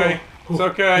 It's okay. It's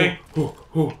okay.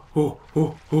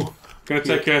 Gonna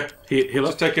take a... Heal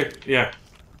up. Just take a... Yeah.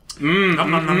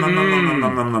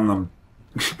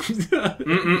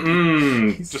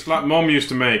 Just like Mom used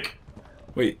to make.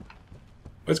 Wait.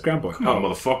 Where's Crown Boy? Come on,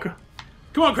 motherfucker.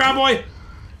 Come on, Crown Boy!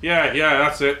 Yeah,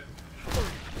 that's it.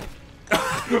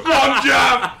 One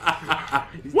jab!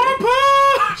 One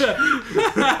punch!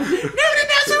 Nobody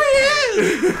knows who he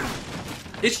is!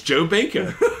 It's Joe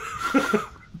Baker.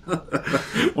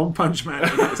 One Punch Man.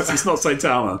 It's not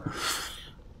Saitama.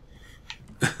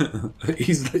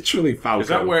 He's literally Falco. Is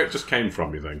that where it just came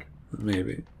from, you think?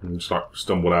 Maybe. And just like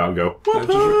stumbled out and go, one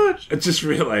punch! I just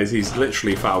realised he's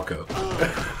literally Falco.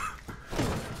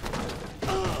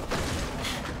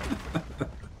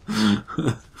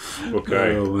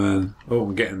 Okay. Oh man. Oh,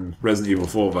 I'm getting Resident Evil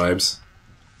 4 vibes.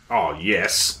 Oh,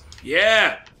 yes.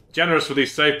 Yeah! Generous with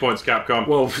these save points, Capcom.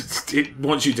 Well, it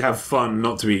wants you to have fun,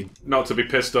 not to be... Not to be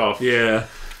pissed off. Yeah.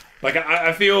 Like,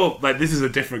 I feel like this is a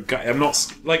different guy. I'm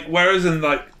not... Like, whereas in,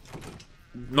 like,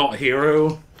 not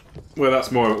Hero... Well,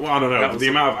 that's more... Well, I don't know. The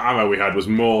amount of ammo we had was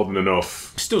more than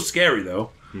enough. Still scary,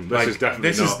 though. This is definitely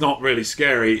This is not really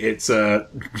scary. It's a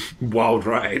wild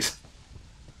ride.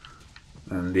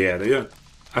 And, yeah,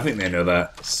 I think they know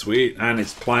that. Sweet. And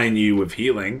it's plying you with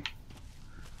healing.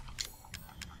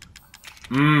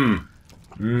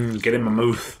 Get in my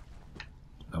mouth.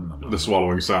 The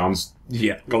swallowing sounds.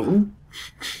 Yeah.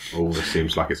 Oh, this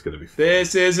seems like it's going to be fun.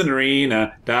 This is an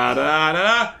arena. Da da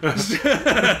da.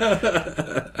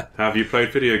 Have you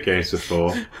played video games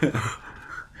before?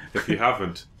 If you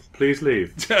haven't, please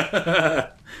leave.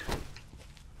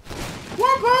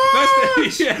 What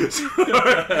punch! Yes.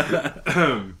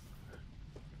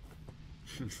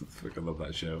 Fucking love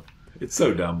that show. It's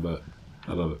so dumb, but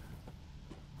I love it.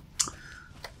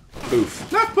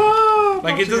 Oof.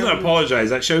 Like, it doesn't apologize.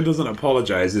 That show doesn't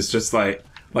apologize. It's just like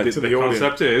to the audience.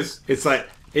 Concept is... It's like,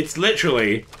 it's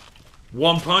literally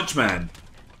One Punch Man.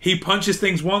 He punches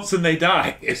things once and they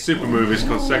die. It's super movies,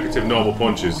 consecutive normal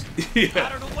punches. Yeah.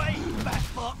 Out of the way, you fat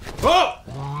fuck. Oh!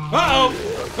 Uh-oh!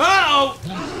 Uh-oh!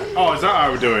 Oh, is that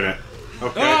how we're doing it?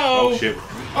 Okay. Oh. Oh, shit.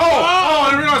 Oh,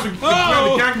 I didn't realise we had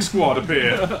the gang squad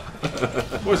appear.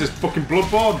 What is this, fucking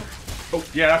Bloodborne? Oh,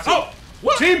 yeah, that's it.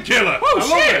 What? Team killer! Oh, I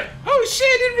love shit! it! Oh, shit!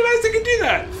 I didn't realize they could do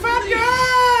that! Fuck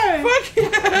yeah!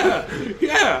 Fuck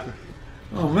yeah!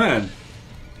 Oh, man.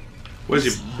 Where's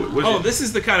your... This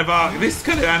is the kind of arc... This is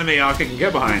the kind of anime arc I can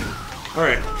get behind.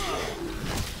 Alright.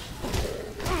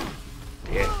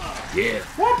 Yeah.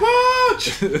 One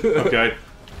punch! Okay.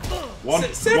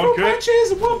 Several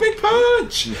punches and one big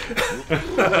punch!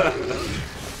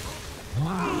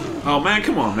 Oh, man,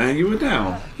 come on, man. You were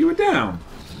down.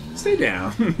 Stay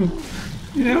down.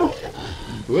 You know?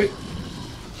 Wait.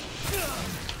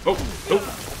 Oh.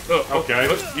 Okay.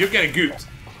 You're getting gooped.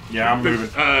 Yeah, I'm moving.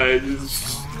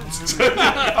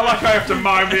 I like I have to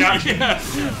mime the action.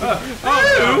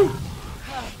 Oh!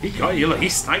 He got you. Look, he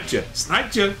sniped you.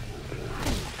 Sniped you.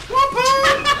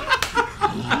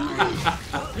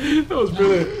 That was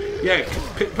brilliant. Yeah,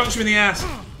 punch him in the ass.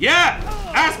 Yeah!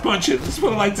 Ass punching. That's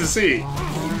what I like to see.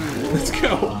 Let's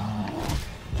go.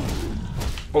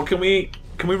 Oh, can we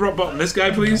rock bottom this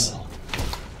guy, please?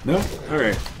 No?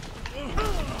 Alright.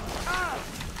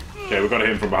 Okay, we've got to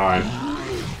hit him from behind.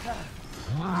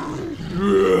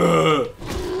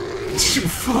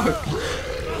 Fuck.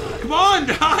 Come on,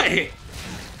 die!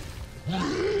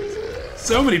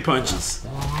 So many punches.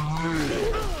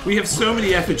 We have so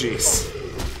many effigies.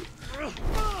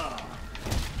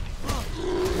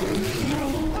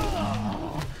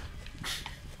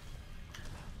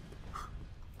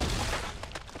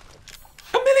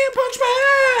 A million punch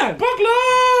man! Bug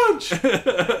lunch!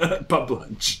 Bug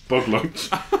lunch. Bug lunch.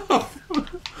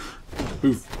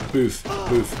 Boof, boof,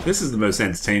 boof. This is the most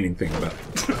entertaining thing about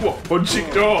it. What, punching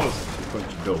doors?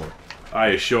 Punching door. I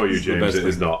assure you, James, it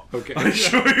is not. Okay. I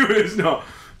assure you it is not.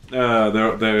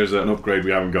 There's an upgrade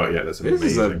we haven't got yet. That's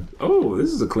amazing.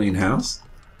 This is a clean house.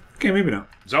 Okay, maybe not.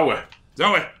 Zoe!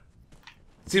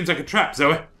 Seems like a trap,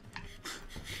 Zoe.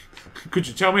 Could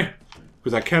you tell me?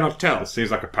 Because I cannot tell. It seems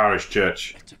like a parish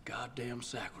church. It's a goddamn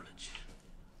sacrilege.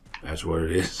 That's what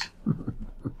it is.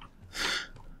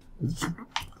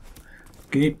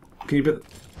 Can you put...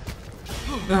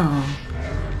 No.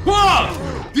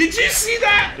 Whoa! Did you see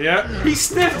that? Yeah. He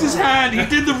sniffed his hand. He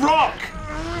did the rock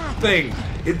thing.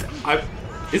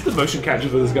 Is the motion capture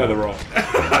for this guy the Rock?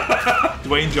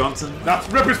 Dwayne Johnson. That's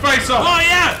rip his face off. Oh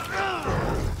yeah.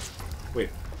 Wait.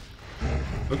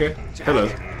 Okay. Hello.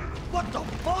 What the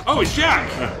fuck? Oh, it's Jack.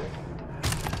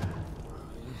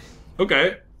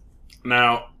 Okay.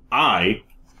 Now I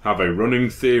have a running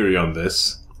theory on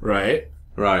this. Right.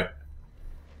 Right.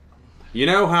 You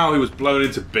know how he was blown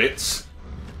into bits?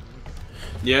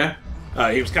 Yeah?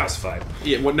 He was calcified.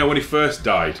 Yeah, when he first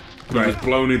died. He was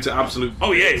blown into absolute...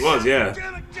 Oh, yeah, he was, yeah.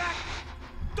 Damn it, Jack!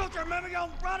 Don't you remember your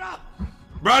brother?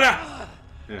 Brother!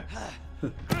 Yeah.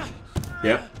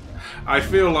 Yep. I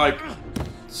feel like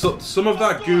some of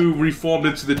that goo reformed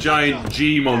into the giant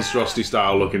G monstrosity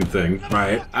style looking thing.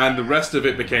 Right. And the rest of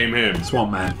it became him.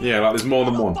 Swamp Man. Yeah, like there's more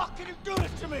than one. How the fuck can you do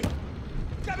this to me?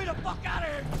 Get me the fuck out of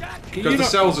here, Jack! Because the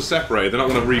cells are separated, they're not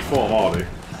going to reform, are they?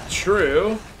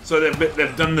 True. So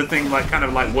they've done the thing like kind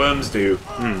of like worms do,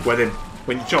 where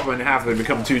when you chop them in half, they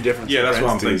become two different. Yeah, that's what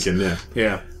I'm entities. thinking.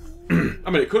 Yeah. Yeah. I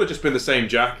mean, it could have just been the same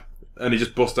Jack, and he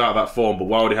just bust out of that form. But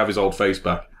why would he have his old face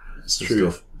back? It's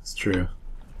true. It's true.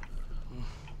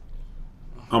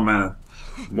 Oh man.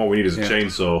 What we need is a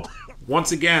chainsaw.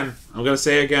 Once again, I'm gonna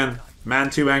say again,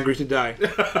 man too angry to die.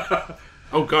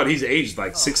 Oh god, he's aged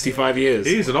like 65 years.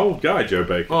 He's an old guy, Joe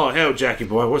Baker. Oh hell, Jackie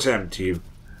boy, what's happened to you?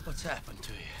 What's happened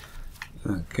to you?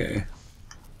 Okay.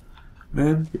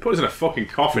 Man. He put us in a fucking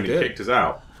coffin and kicked us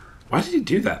out. Why did he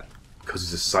do that? Because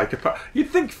he's a psychopath. You'd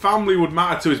think family would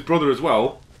matter to his brother as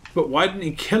well. But why didn't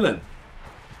he kill him?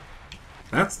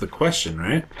 That's the question,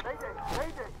 right?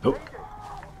 Oh.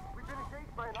 We've been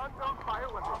engaged by an unknown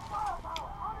bioweapon.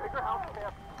 Baker House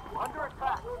camp under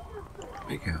attack.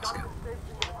 Big house camp.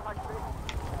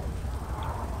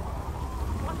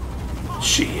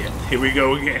 Shit, here we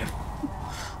go again.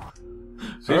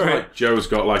 Seems like Joe's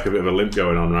got like a bit of a limp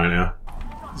going on right now.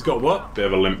 He's got what? Bit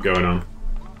of a limp going on.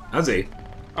 Has he?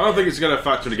 I don't think it's going to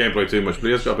factor in the gameplay too much, but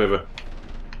he has got a bit of a...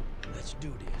 Let's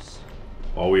do this.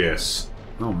 Oh yes.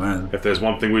 Oh man. If there's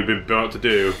one thing we've been built to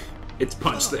do... It's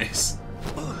punch this.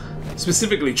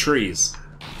 Specifically trees.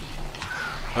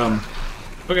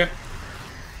 Okay.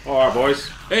 Alright boys.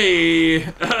 Hey!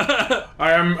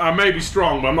 I may be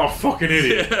strong, but I'm not a fucking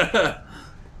idiot.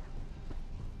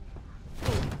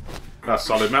 That's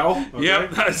solid metal. Okay. Yep,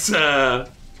 that's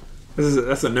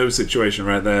a no situation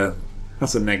right there.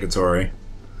 That's a negatory.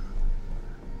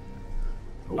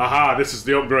 Aha, this is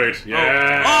the upgrade.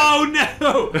 Yeah. Oh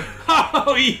no!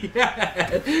 Oh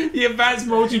yeah! The advanced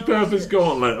multi-purpose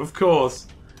gauntlet, of course.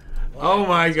 Oh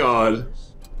my god.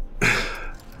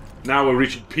 Now we're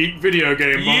reaching peak video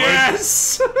game mode.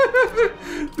 Yes!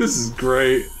 This is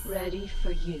great. Ready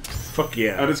for use. Fuck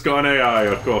yeah. And it's got an AI,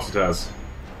 of course it has.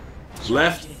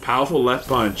 Left, powerful left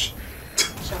punch.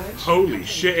 Charge. Holy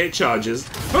shit, it charges.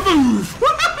 A move!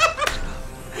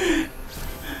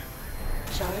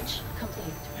 Charge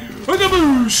complete. A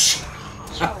boosh!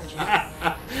 Charge.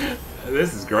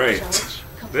 This is great. Charge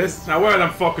complete. This. Now where are them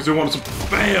fuckers who want some...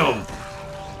 Bam!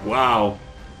 Wow.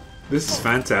 This is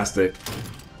fantastic.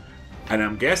 And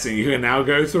I'm guessing you can now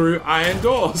go through iron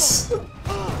doors.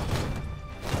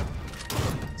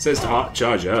 Says to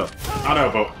charge up. I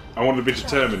know, but I want to be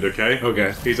determined, okay?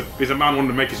 Okay. He's a man wanting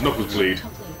to make his knuckles bleed.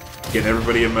 Complete. Get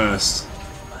everybody immersed.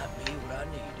 Might be what I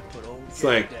need to put old It's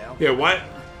like, down. yeah,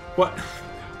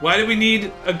 why do we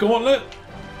need a gauntlet?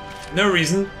 No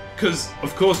reason, because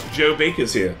of course Joe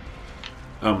Baker's here.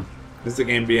 Is the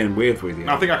game being weird with you?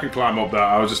 I think I can climb up that.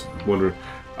 I was just wondering.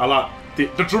 I like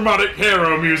the dramatic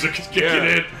hero music is kicking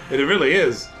in. It really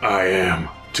is. I am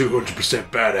 200%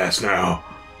 badass now.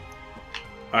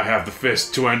 I have the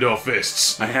fist to end all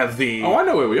fists. I have the. Oh, I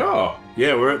know where we are.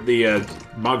 Yeah, we're at the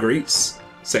Marguerite's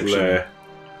section. Blair.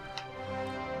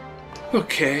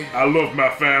 Okay. I love my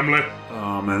family.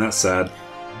 Oh man, that's sad.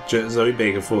 Zoe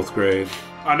Baker, 4th grade.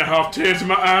 I now have tears in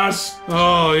my eyes.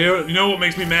 Oh, you know what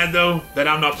makes me mad though? That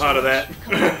I'm not part of that.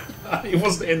 He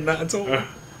wasn't in that at all. Alright.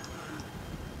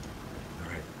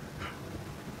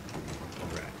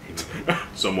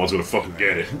 Someone's gonna fucking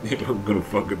get it. I'm gonna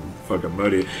fucking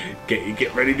murder you.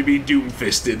 Get ready to be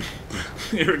doom-fisted.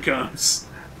 Here it comes.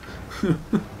 The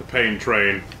pain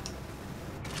train.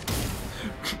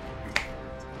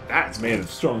 That's made of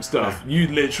strong stuff. You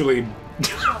literally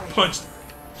punched.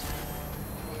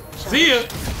 See ya!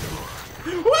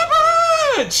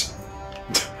 Punch!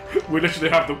 We literally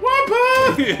have the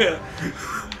weapon! Yeah.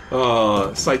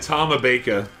 Oh, Saitama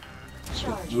Baker.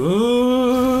 Charge. Oh,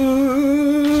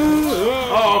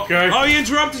 okay. Oh, he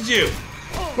interrupted you!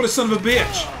 What a son of a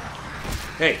bitch!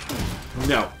 Hey,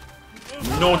 no.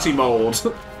 Naughty mold.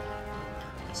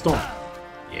 Stop.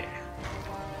 Yeah.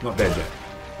 Not dead yet.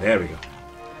 There we go.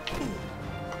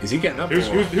 Is he getting up?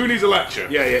 Who needs a lecture?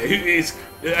 Yeah.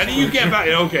 I need you to get back.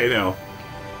 Okay, now.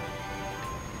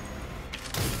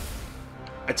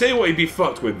 I tell you what, he'd be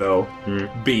fucked with though.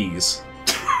 Bees.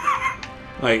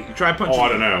 Like, you try punching. Oh, I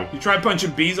don't know. You try punching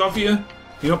bees off you.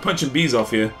 You're not punching bees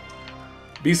off you.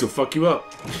 Bees will fuck you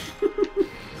up.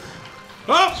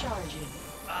 Oh! Charging.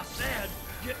 I said,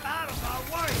 get out of my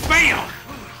way. Bam!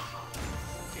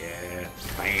 Yeah.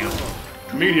 Bam.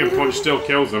 Medium punch still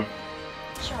kills them.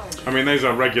 Charge. I mean, these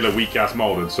are regular weak-ass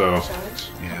molded, so... Charge.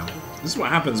 Yeah. This is what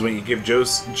happens when you give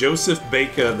Joseph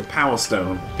Baker the Power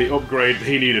Stone. The upgrade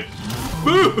he needed.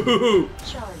 Boo!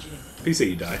 Charging. Please say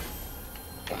you die.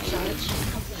 Charge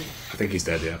complete. I think he's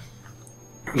dead, yeah.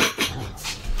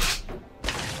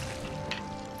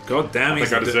 God damn, I he's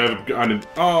think I deserve it.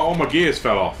 Oh, all my gears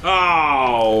fell off.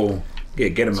 Oh! Yeah,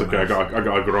 get him. It's okay, I got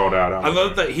to grow that out. I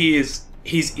love that he's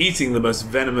eating the most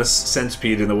venomous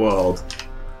centipede in the world.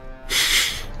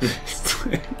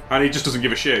 And he just doesn't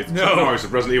give a shit. It's No. Chuck Norris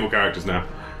of Resident Evil characters now.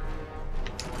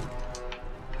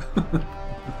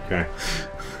 Okay.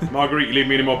 Marguerite, you leave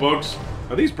me any more bugs?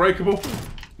 Are these breakable?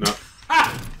 No.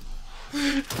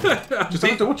 Just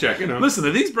have to double check, you know. Listen,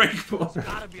 are these breakable?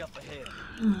 Gotta be up ahead.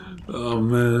 Oh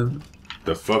man.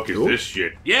 The fuck is this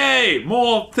shit? Yay!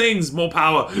 More things, more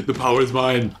power. The power is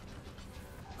mine.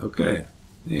 Okay.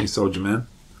 Hey, soldier man.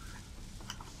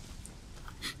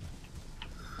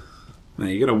 Man,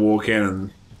 you're gonna walk in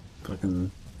and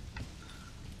fucking.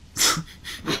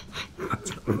 I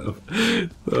don't know.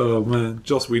 Oh man,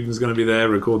 Joss Whedon's gonna be there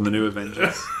recording the new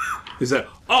Avengers. He's like,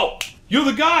 oh, you're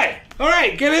the guy. All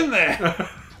right, get in there.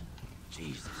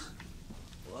 Jesus.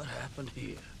 What happened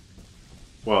here?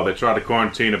 Well, they tried to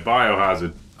quarantine a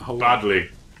biohazard. Oh. Badly.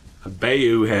 A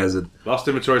Biohazard. Lost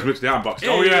inventories moved to the iron box. Hey.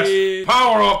 Oh yes!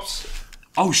 Power-ups!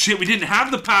 Oh shit, we didn't have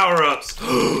the power-ups.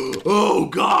 Oh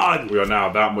god. We are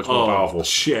now that much more powerful.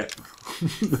 Shit.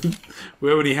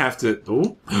 We only have to.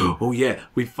 Oh yeah.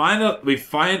 We finished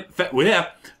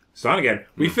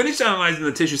analyzing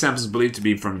the tissue samples believed to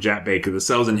be from Jack Baker. The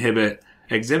cells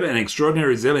exhibit an extraordinary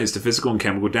resilience to physical and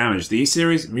chemical damage. The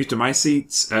E-series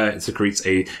mutamycetes secretes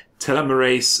a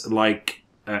telomerase-like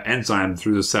enzyme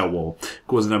through the cell wall,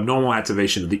 causing abnormal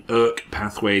activation of the p.o.k.e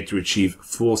pathway to achieve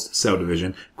forced cell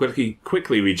division,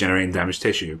 quickly regenerating damaged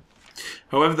tissue.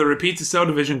 However, the repeated cell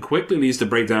division quickly leads to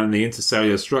breakdown in the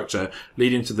intercellular structure,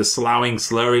 leading to the sloughing,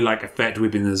 slurry-like effect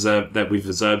we've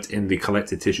observed in the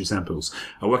collected tissue samples.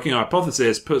 A working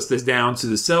hypothesis puts this down to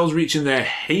the cells reaching their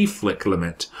Hayflick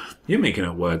limit. You're making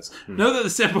up words. Note that the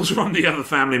samples from the other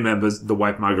family members, the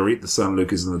wife Marguerite, the son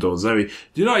Lucas, and the daughter Zoe,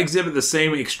 do not exhibit the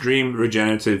same extreme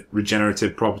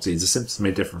regenerative properties. The symptoms may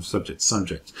differ from subject to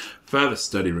subject. Further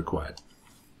study required.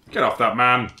 Get off that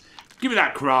man. Give me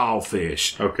that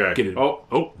crawfish. Okay. Get it.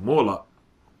 Oh, more luck.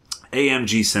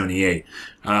 AMG 78.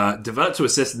 Developed to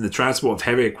assist in the transport of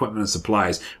heavy equipment and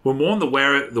supplies. When worn, the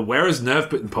wearer's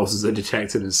nerve impulses are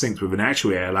detected and synced with an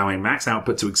actuator, allowing max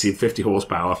output to exceed 50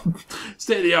 horsepower.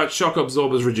 State-of-the-art shock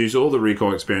absorbers reduce all the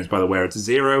recoil experienced by the wearer to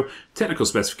zero. Technical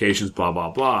specifications, blah,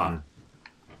 blah, blah.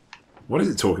 What is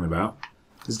it talking about?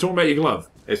 Is it talking about your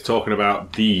glove? It's talking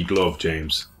about the glove,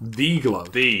 James. The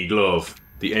glove. The glove.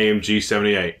 The AMG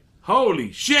 78.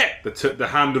 Holy shit! The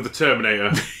hand of the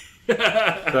Terminator.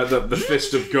 the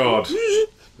fist of God.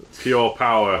 Pure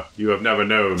power you have never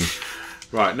known.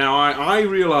 Right, now I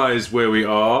realise where we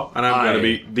are, and I'm going to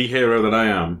be the hero that I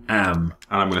am. And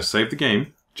I'm going to save the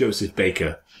game. Joseph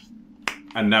Baker.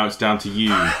 And now it's down to you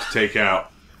to take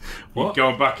out. What? You're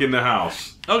going back in the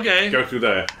house. Okay. Go through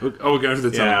there. Oh, we're going for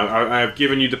the tunnel. Yeah, I have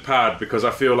given you the pad because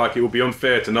I feel like it would be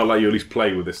unfair to not let you at least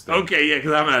play with this thing. Okay, yeah,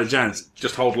 because I haven't had a chance.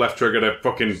 Just hold left trigger to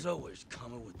fucking... Zoe's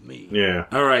coming with me. Yeah.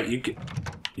 Alright, you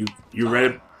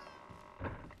ready?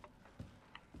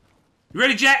 You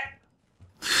ready, Jack?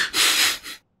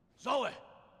 Zoe!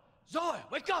 Zoe,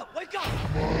 wake up! Wake up!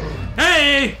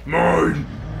 Hey! Mine!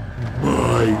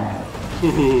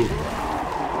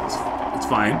 It's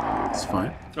fine. It's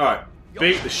fine. Alright,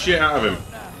 beat the shit out of him.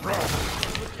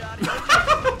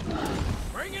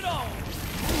 Bring it on!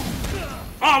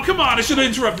 Oh, come on! I should have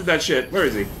interrupted that shit. Where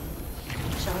is he?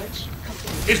 Charge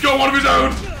complete. He's got one of his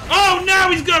own! Oh, no!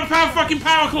 He's got a fucking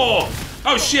power claw!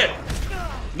 Oh, shit!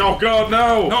 No, God,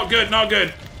 no! Not good, not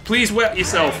good. Please wet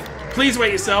yourself. Please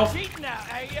wet yourself. Cheating now,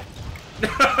 are you?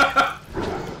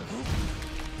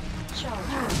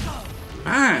 Charge.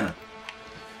 Man.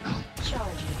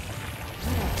 Charge.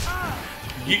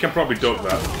 You can probably duck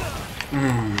that.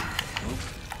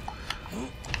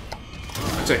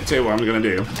 I'll tell you what I'm going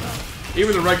to do.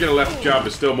 Even the regular left jab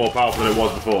is still more powerful than it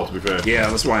was before, to be fair. Yeah,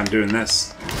 that's why I'm doing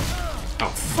this. Oh,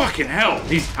 fucking hell.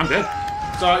 I'm dead.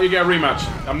 So you get a rematch.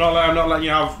 I'm not letting you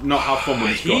not have fun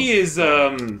with this gun. He is,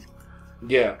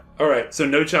 yeah. Alright, so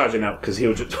no charging out, because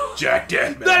he'll just... Jack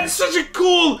Deathmatch. That's such a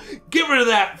cool... Get rid of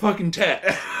that fucking tech.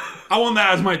 I want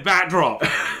that as my backdrop.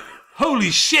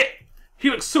 Holy shit. He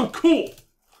looks so cool.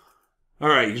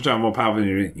 Alright, you can try more powerful than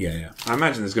you... Yeah. I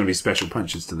imagine there's going to be special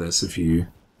punches to this if you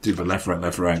do the left, right,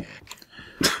 left, right.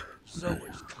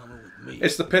 Zoe's coming with me.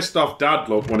 It's the pissed off dad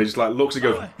look when he just like looks and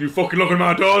goes, "You fucking look at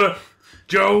my daughter,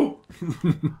 Joe."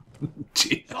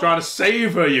 Trying to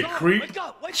save her, you creep. Wake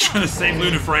up! Wake Trying up! to save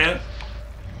Luna Freya.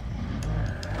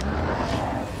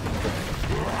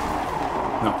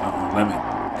 No, let me.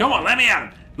 Come on, let me at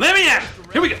him. Let me at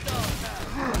him. Here we go.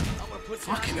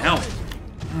 Fucking hell.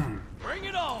 Bring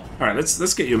it on! Alright,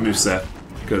 let's get your moveset.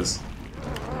 Because...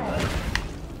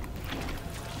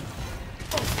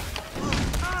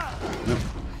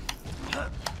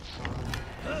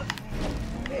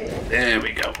 There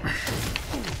we go.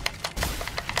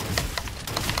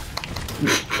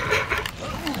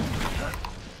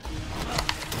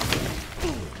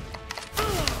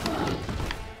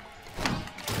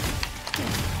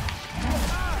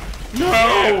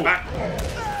 No!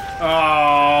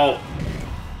 Oh!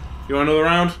 You want another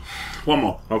round? One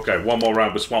more. Okay, one more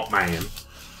round with Swamp Man.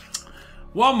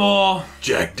 One more.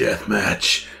 Jack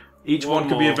Deathmatch. Each One one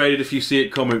can be more. evaded if you see it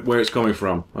coming, where it's coming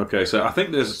from. Okay, so I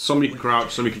think there's some you can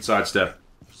crouch, some you can sidestep.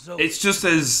 It's just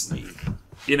as...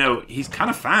 You know, he's kind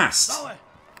of fast. Zoe!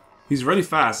 He's really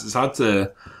fast. It's hard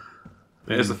to...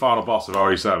 It is the final boss of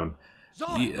RE7.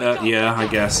 Zoe! Wake up! Yeah, I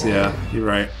guess. Yeah, you're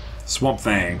right. Swamp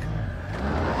Thing.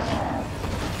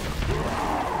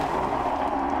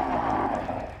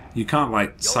 You can't,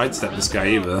 like, sidestep this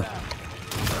guy either.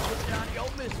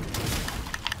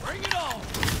 Bring it on!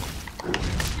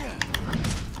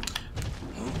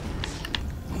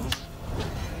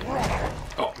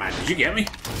 Oh, man, did you get me?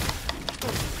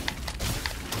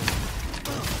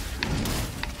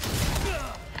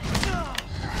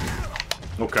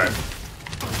 Okay.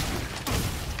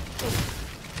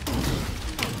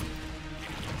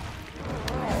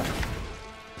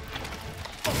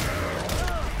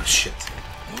 Oh, shit.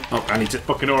 Oh, I need to...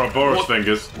 Fucking Ouroboros What?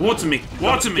 fingers. Water me!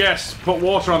 Water me! Yes, put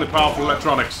water on the powerful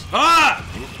electronics. Ah!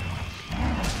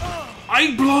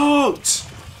 I blocked!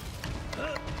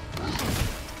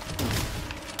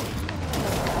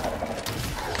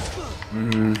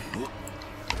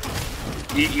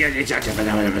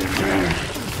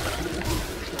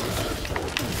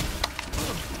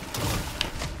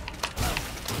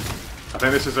 I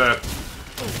think this is a,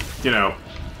 you know,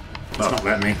 It's not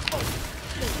letting me.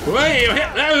 Wait!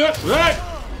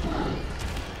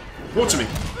 Water me!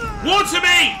 Water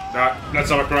me! right, let's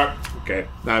have a crack. Okay,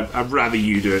 I'd rather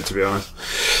you do it, to be honest.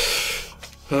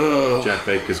 Oh, Jack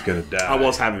Baker's gonna die. I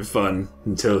was having fun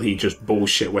until he just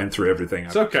bullshit went through everything.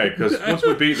 It's okay, because once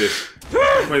we beat this,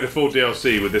 we'll play the full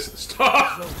DLC with this at the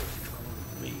start.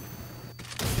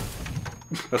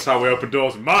 That's how we open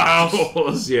doors in my house.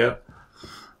 Pause, yeah.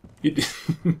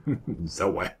 Zoe.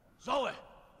 Zoe! Zoe.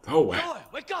 Zoe!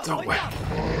 Wake up! Zoe. Wake up!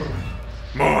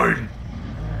 Mine.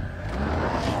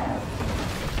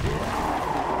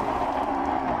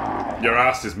 Your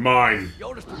ass is mine.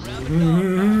 Yoda's around the corner.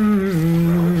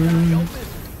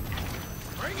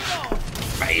 Bring it on!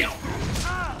 Bam!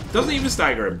 Doesn't even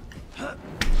stagger him.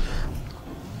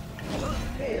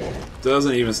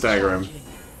 Doesn't even stagger him.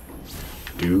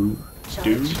 Do.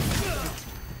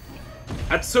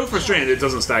 That's so frustrating it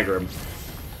doesn't stagger him.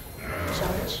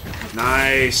 Charge.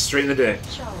 Nice. Straight in the dick.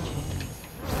 Charging.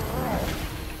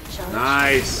 Charge.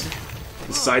 Nice.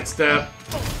 The sidestep.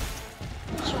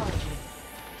 Charging.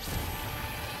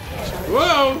 Charge.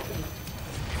 Whoa!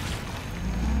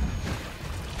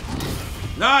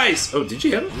 Nice! Oh, did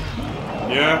you hit him?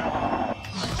 Yeah.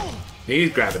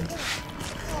 He's grabbing.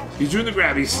 He's doing the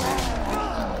grabbies.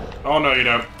 Oh no, you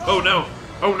don't. Oh no!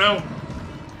 Oh no!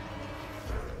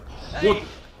 Hey,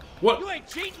 What? you ain't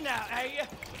cheating now, are you?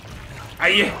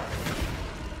 Aye!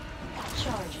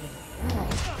 Charging.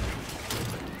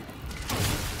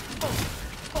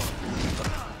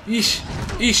 Ish!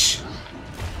 Ish!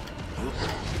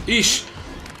 Ish!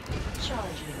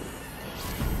 Charging.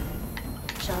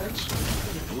 Charge.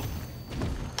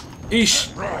 Ish!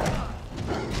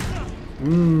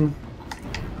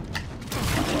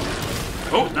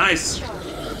 Oh, nice!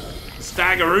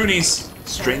 Staggeroonies!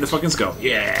 Straight in the fucking skull.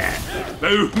 Yeah!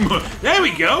 Boom! There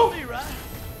we go! Me, right?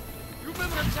 You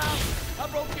remember the time I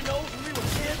broke your nose when we were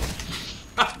kids?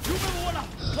 You remember when I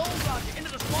clotheslined you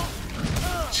into the swamp?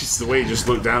 Just the way he just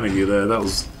looked down at you there, that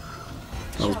was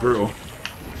brutal.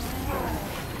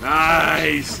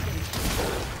 Nice!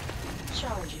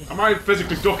 Charging. Am I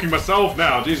physically ducking myself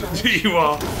now? Jesus. You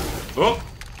are. Oh!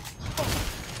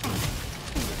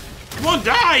 Come on,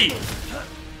 die!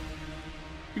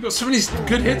 You got so many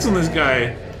good hits on this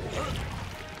guy.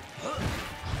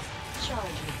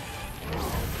 Charging.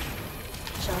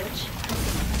 Charge.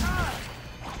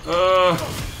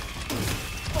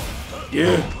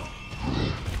 Yeah.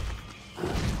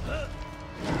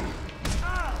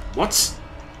 What?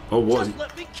 Oh, what? Just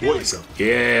let me kill What you. yourself?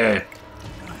 Yeah.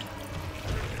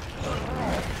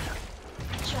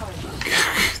 Charging.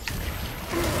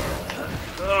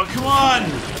 Oh, come on!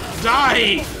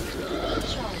 Die!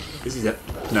 Charging. Is he dead?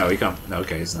 No, he can't. No,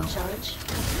 okay, he's not. Charge.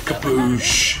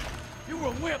 Kaboosh! You were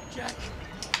a wimp, Jack.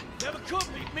 Never could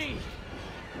beat me.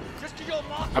 Just 'cause you're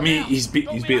locked I mean, down he's beat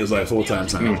don't us mean like I 4 can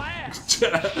times feel now. your ass.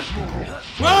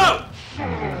 Whoa!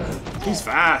 He's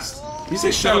fast. He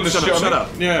says shut up, shut up, shut up.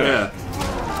 Yeah.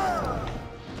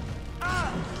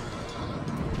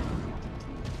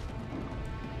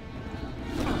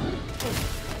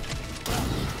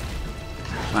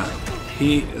 Man,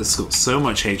 he has got so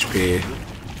much HP.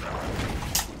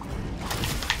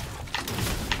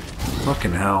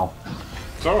 Fucking hell.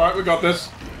 It's alright, we got this.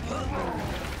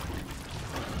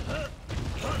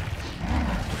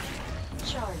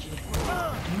 Charging.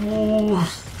 Ooh.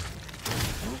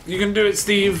 You can do it,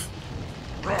 Steve.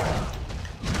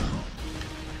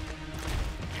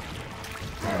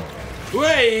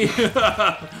 Way!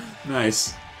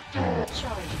 Nice. Charging.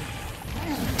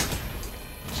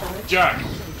 Charge. Jack.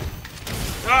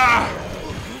 Ah!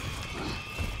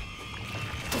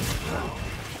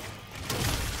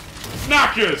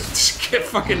 Knackers! Just get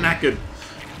fucking knackered.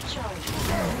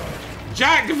 Charging.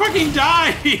 Jack, fucking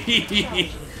die!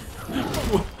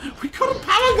 We got a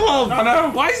power glove! I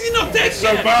know. Why is he not dead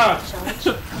So yet? bad.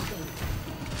 Charge.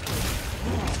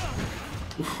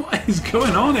 What is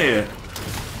going on here?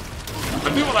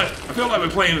 I feel like we're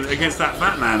playing against that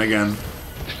fat man again.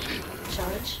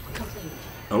 Charge complete.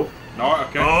 Oh. No,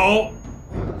 okay. Oh!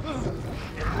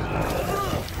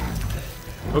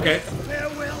 Okay.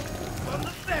 Farewell from the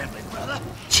family, brother.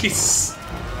 Jesus.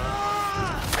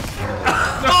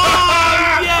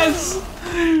 Oh, yes!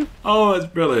 Oh, that's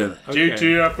brilliant. Okay.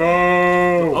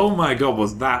 GTFO! Oh my god,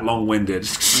 was that long-winded.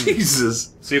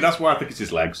 Jesus. See, that's why I think it's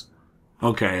his legs.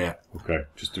 Okay, yeah. Okay,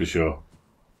 just to be sure.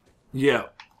 Yeah.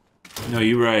 No,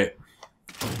 you're right.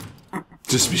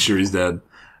 Just to be sure he's dead.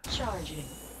 Charging.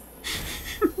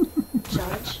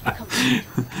 Charge complete.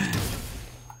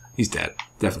 He's dead.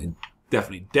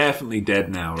 Definitely dead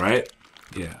now, right?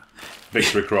 Yeah.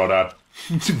 Victory Crawdad.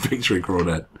 Victory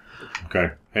Crawdad.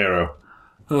 Okay, hero.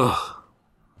 Ugh.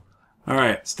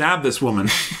 Alright, stab this woman.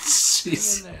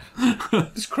 Jeez.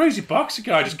 This crazy boxer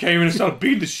guy just came in and started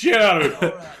beating the shit out of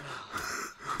him.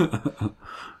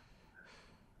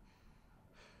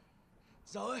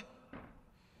 Zoe?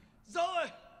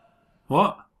 Zoe!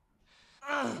 What?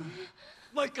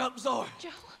 Wake up, Zoe. Joe,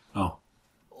 Oh.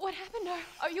 what happened to her?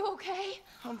 Are you okay?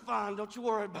 I'm fine. Don't you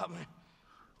worry about me.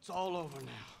 It's all over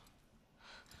now.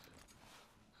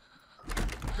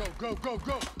 Go, go, go,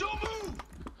 go! Don't move!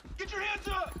 Get your hands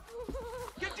up!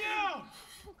 Get down!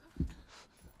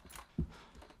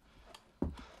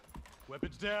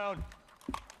 Weapons down!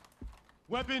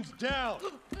 Weapons down!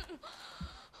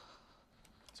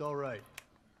 It's all right.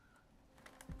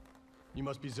 You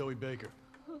must be Zoe Baker.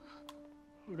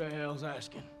 Who the hell's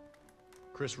asking?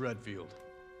 Chris Redfield.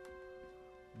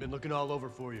 Been looking all over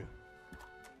for you.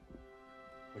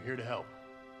 We're here to help.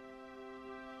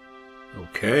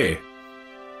 Okay.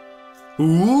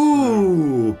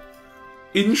 Ooh!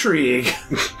 Intrigue!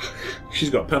 She's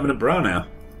got permanent bra now.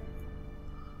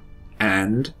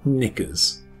 And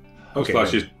knickers. Okay.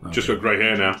 Looks like she's just got grey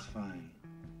hair now.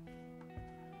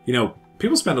 You know,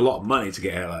 people spend a lot of money to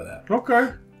get hair like that.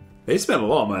 Okay. They spend a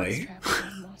lot of money. I was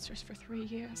trapped by monsters for 3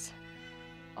 years.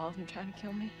 All of them trying to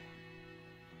kill me.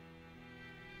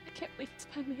 I can't believe it's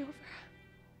finally over.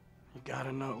 You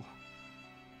gotta know.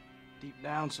 Deep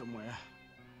down somewhere,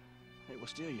 it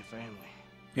was still your family.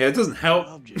 Yeah, it doesn't help.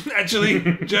 Loved you. Actually,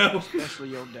 Joe. Especially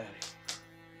your daddy.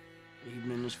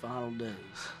 Even in his final days.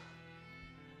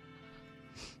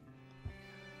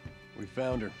 We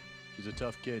found her. She's a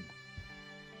tough kid.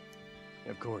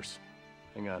 Of course.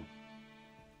 Hang on.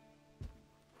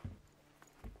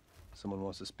 Someone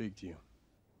wants to speak to you.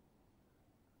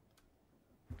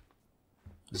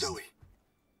 Zoe.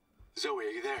 Zoe, are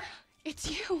you there? It's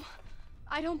you.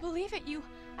 I don't believe it. You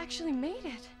actually made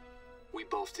it. We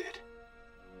both did.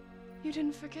 You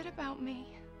didn't forget about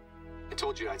me. I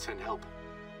told you I'd send help.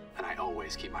 And I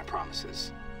always keep my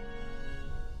promises.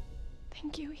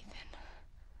 Thank you, Ethan.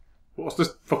 What's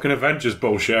this fucking Avengers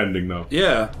bullshit ending, though?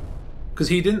 Yeah. Because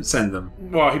he didn't send them.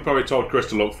 Well, he probably told Chris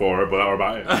to look for her, but that were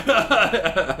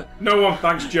about it. No one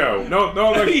thanks Joe. No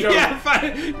one thanks Joe.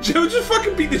 Yeah, Joe just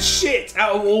fucking beat the shit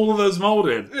out of all of those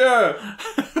molded. Yeah.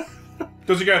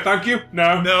 Does he get a thank you?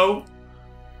 No. No.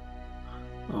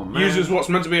 Oh, man. Uses what's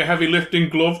meant to be a heavy lifting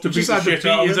glove to beat the shit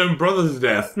out of his own brother to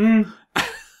death.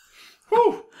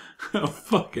 Whew. Oh,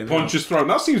 fucking Punch his throat.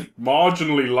 That seems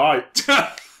marginally light.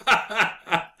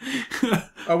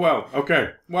 Oh, well. Okay.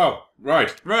 Well,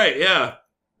 right. Right, yeah.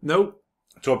 Nope.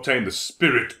 To obtain the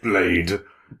Spirit Blade.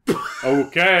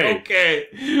 Okay.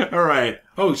 Okay. Alright.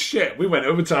 Oh, shit. We went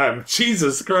overtime.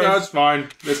 Jesus Christ. No, it's fine.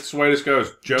 That's the way this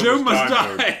goes. Joe must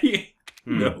die.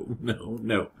 No.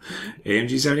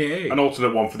 AMG 78. An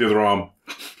alternate one for the other arm.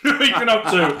 You can up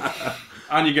to.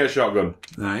 And you get a shotgun.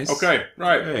 Nice. Okay,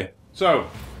 right. Okay. So,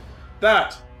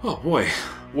 that Oh, boy.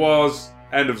 was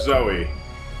End of Zoe.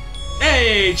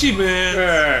 Hey, achievement!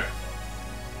 Yeah.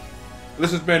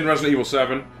 This has been Resident Evil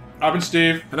 7. I've been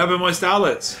Steve. And I've been Moist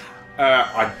Owlets.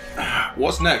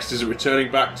 What's next? Is it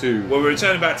returning back to... Well, we're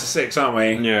returning back to 6, aren't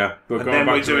we? Yeah, we're And going then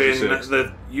back we're to doing Resident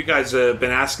 6. you guys have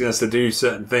been asking us to do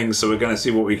certain things, so we're going to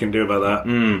see what we can do about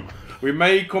that. We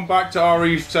may come back to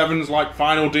RE7's like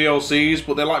final DLCs,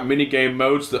 but they're like mini-game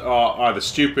modes that are either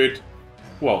stupid,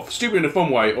 well, stupid in a fun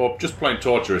way, or just plain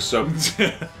torturous, so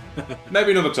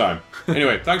maybe another time.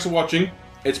 Anyway, thanks for watching.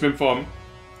 It's been fun.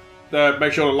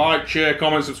 Make sure to like, share,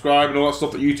 comment, subscribe, and all that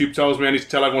stuff that YouTube tells me I need to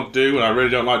tell everyone to do, and I really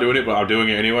don't like doing it, but I'm doing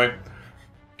it anyway.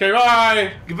 Okay,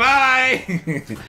 bye! Goodbye!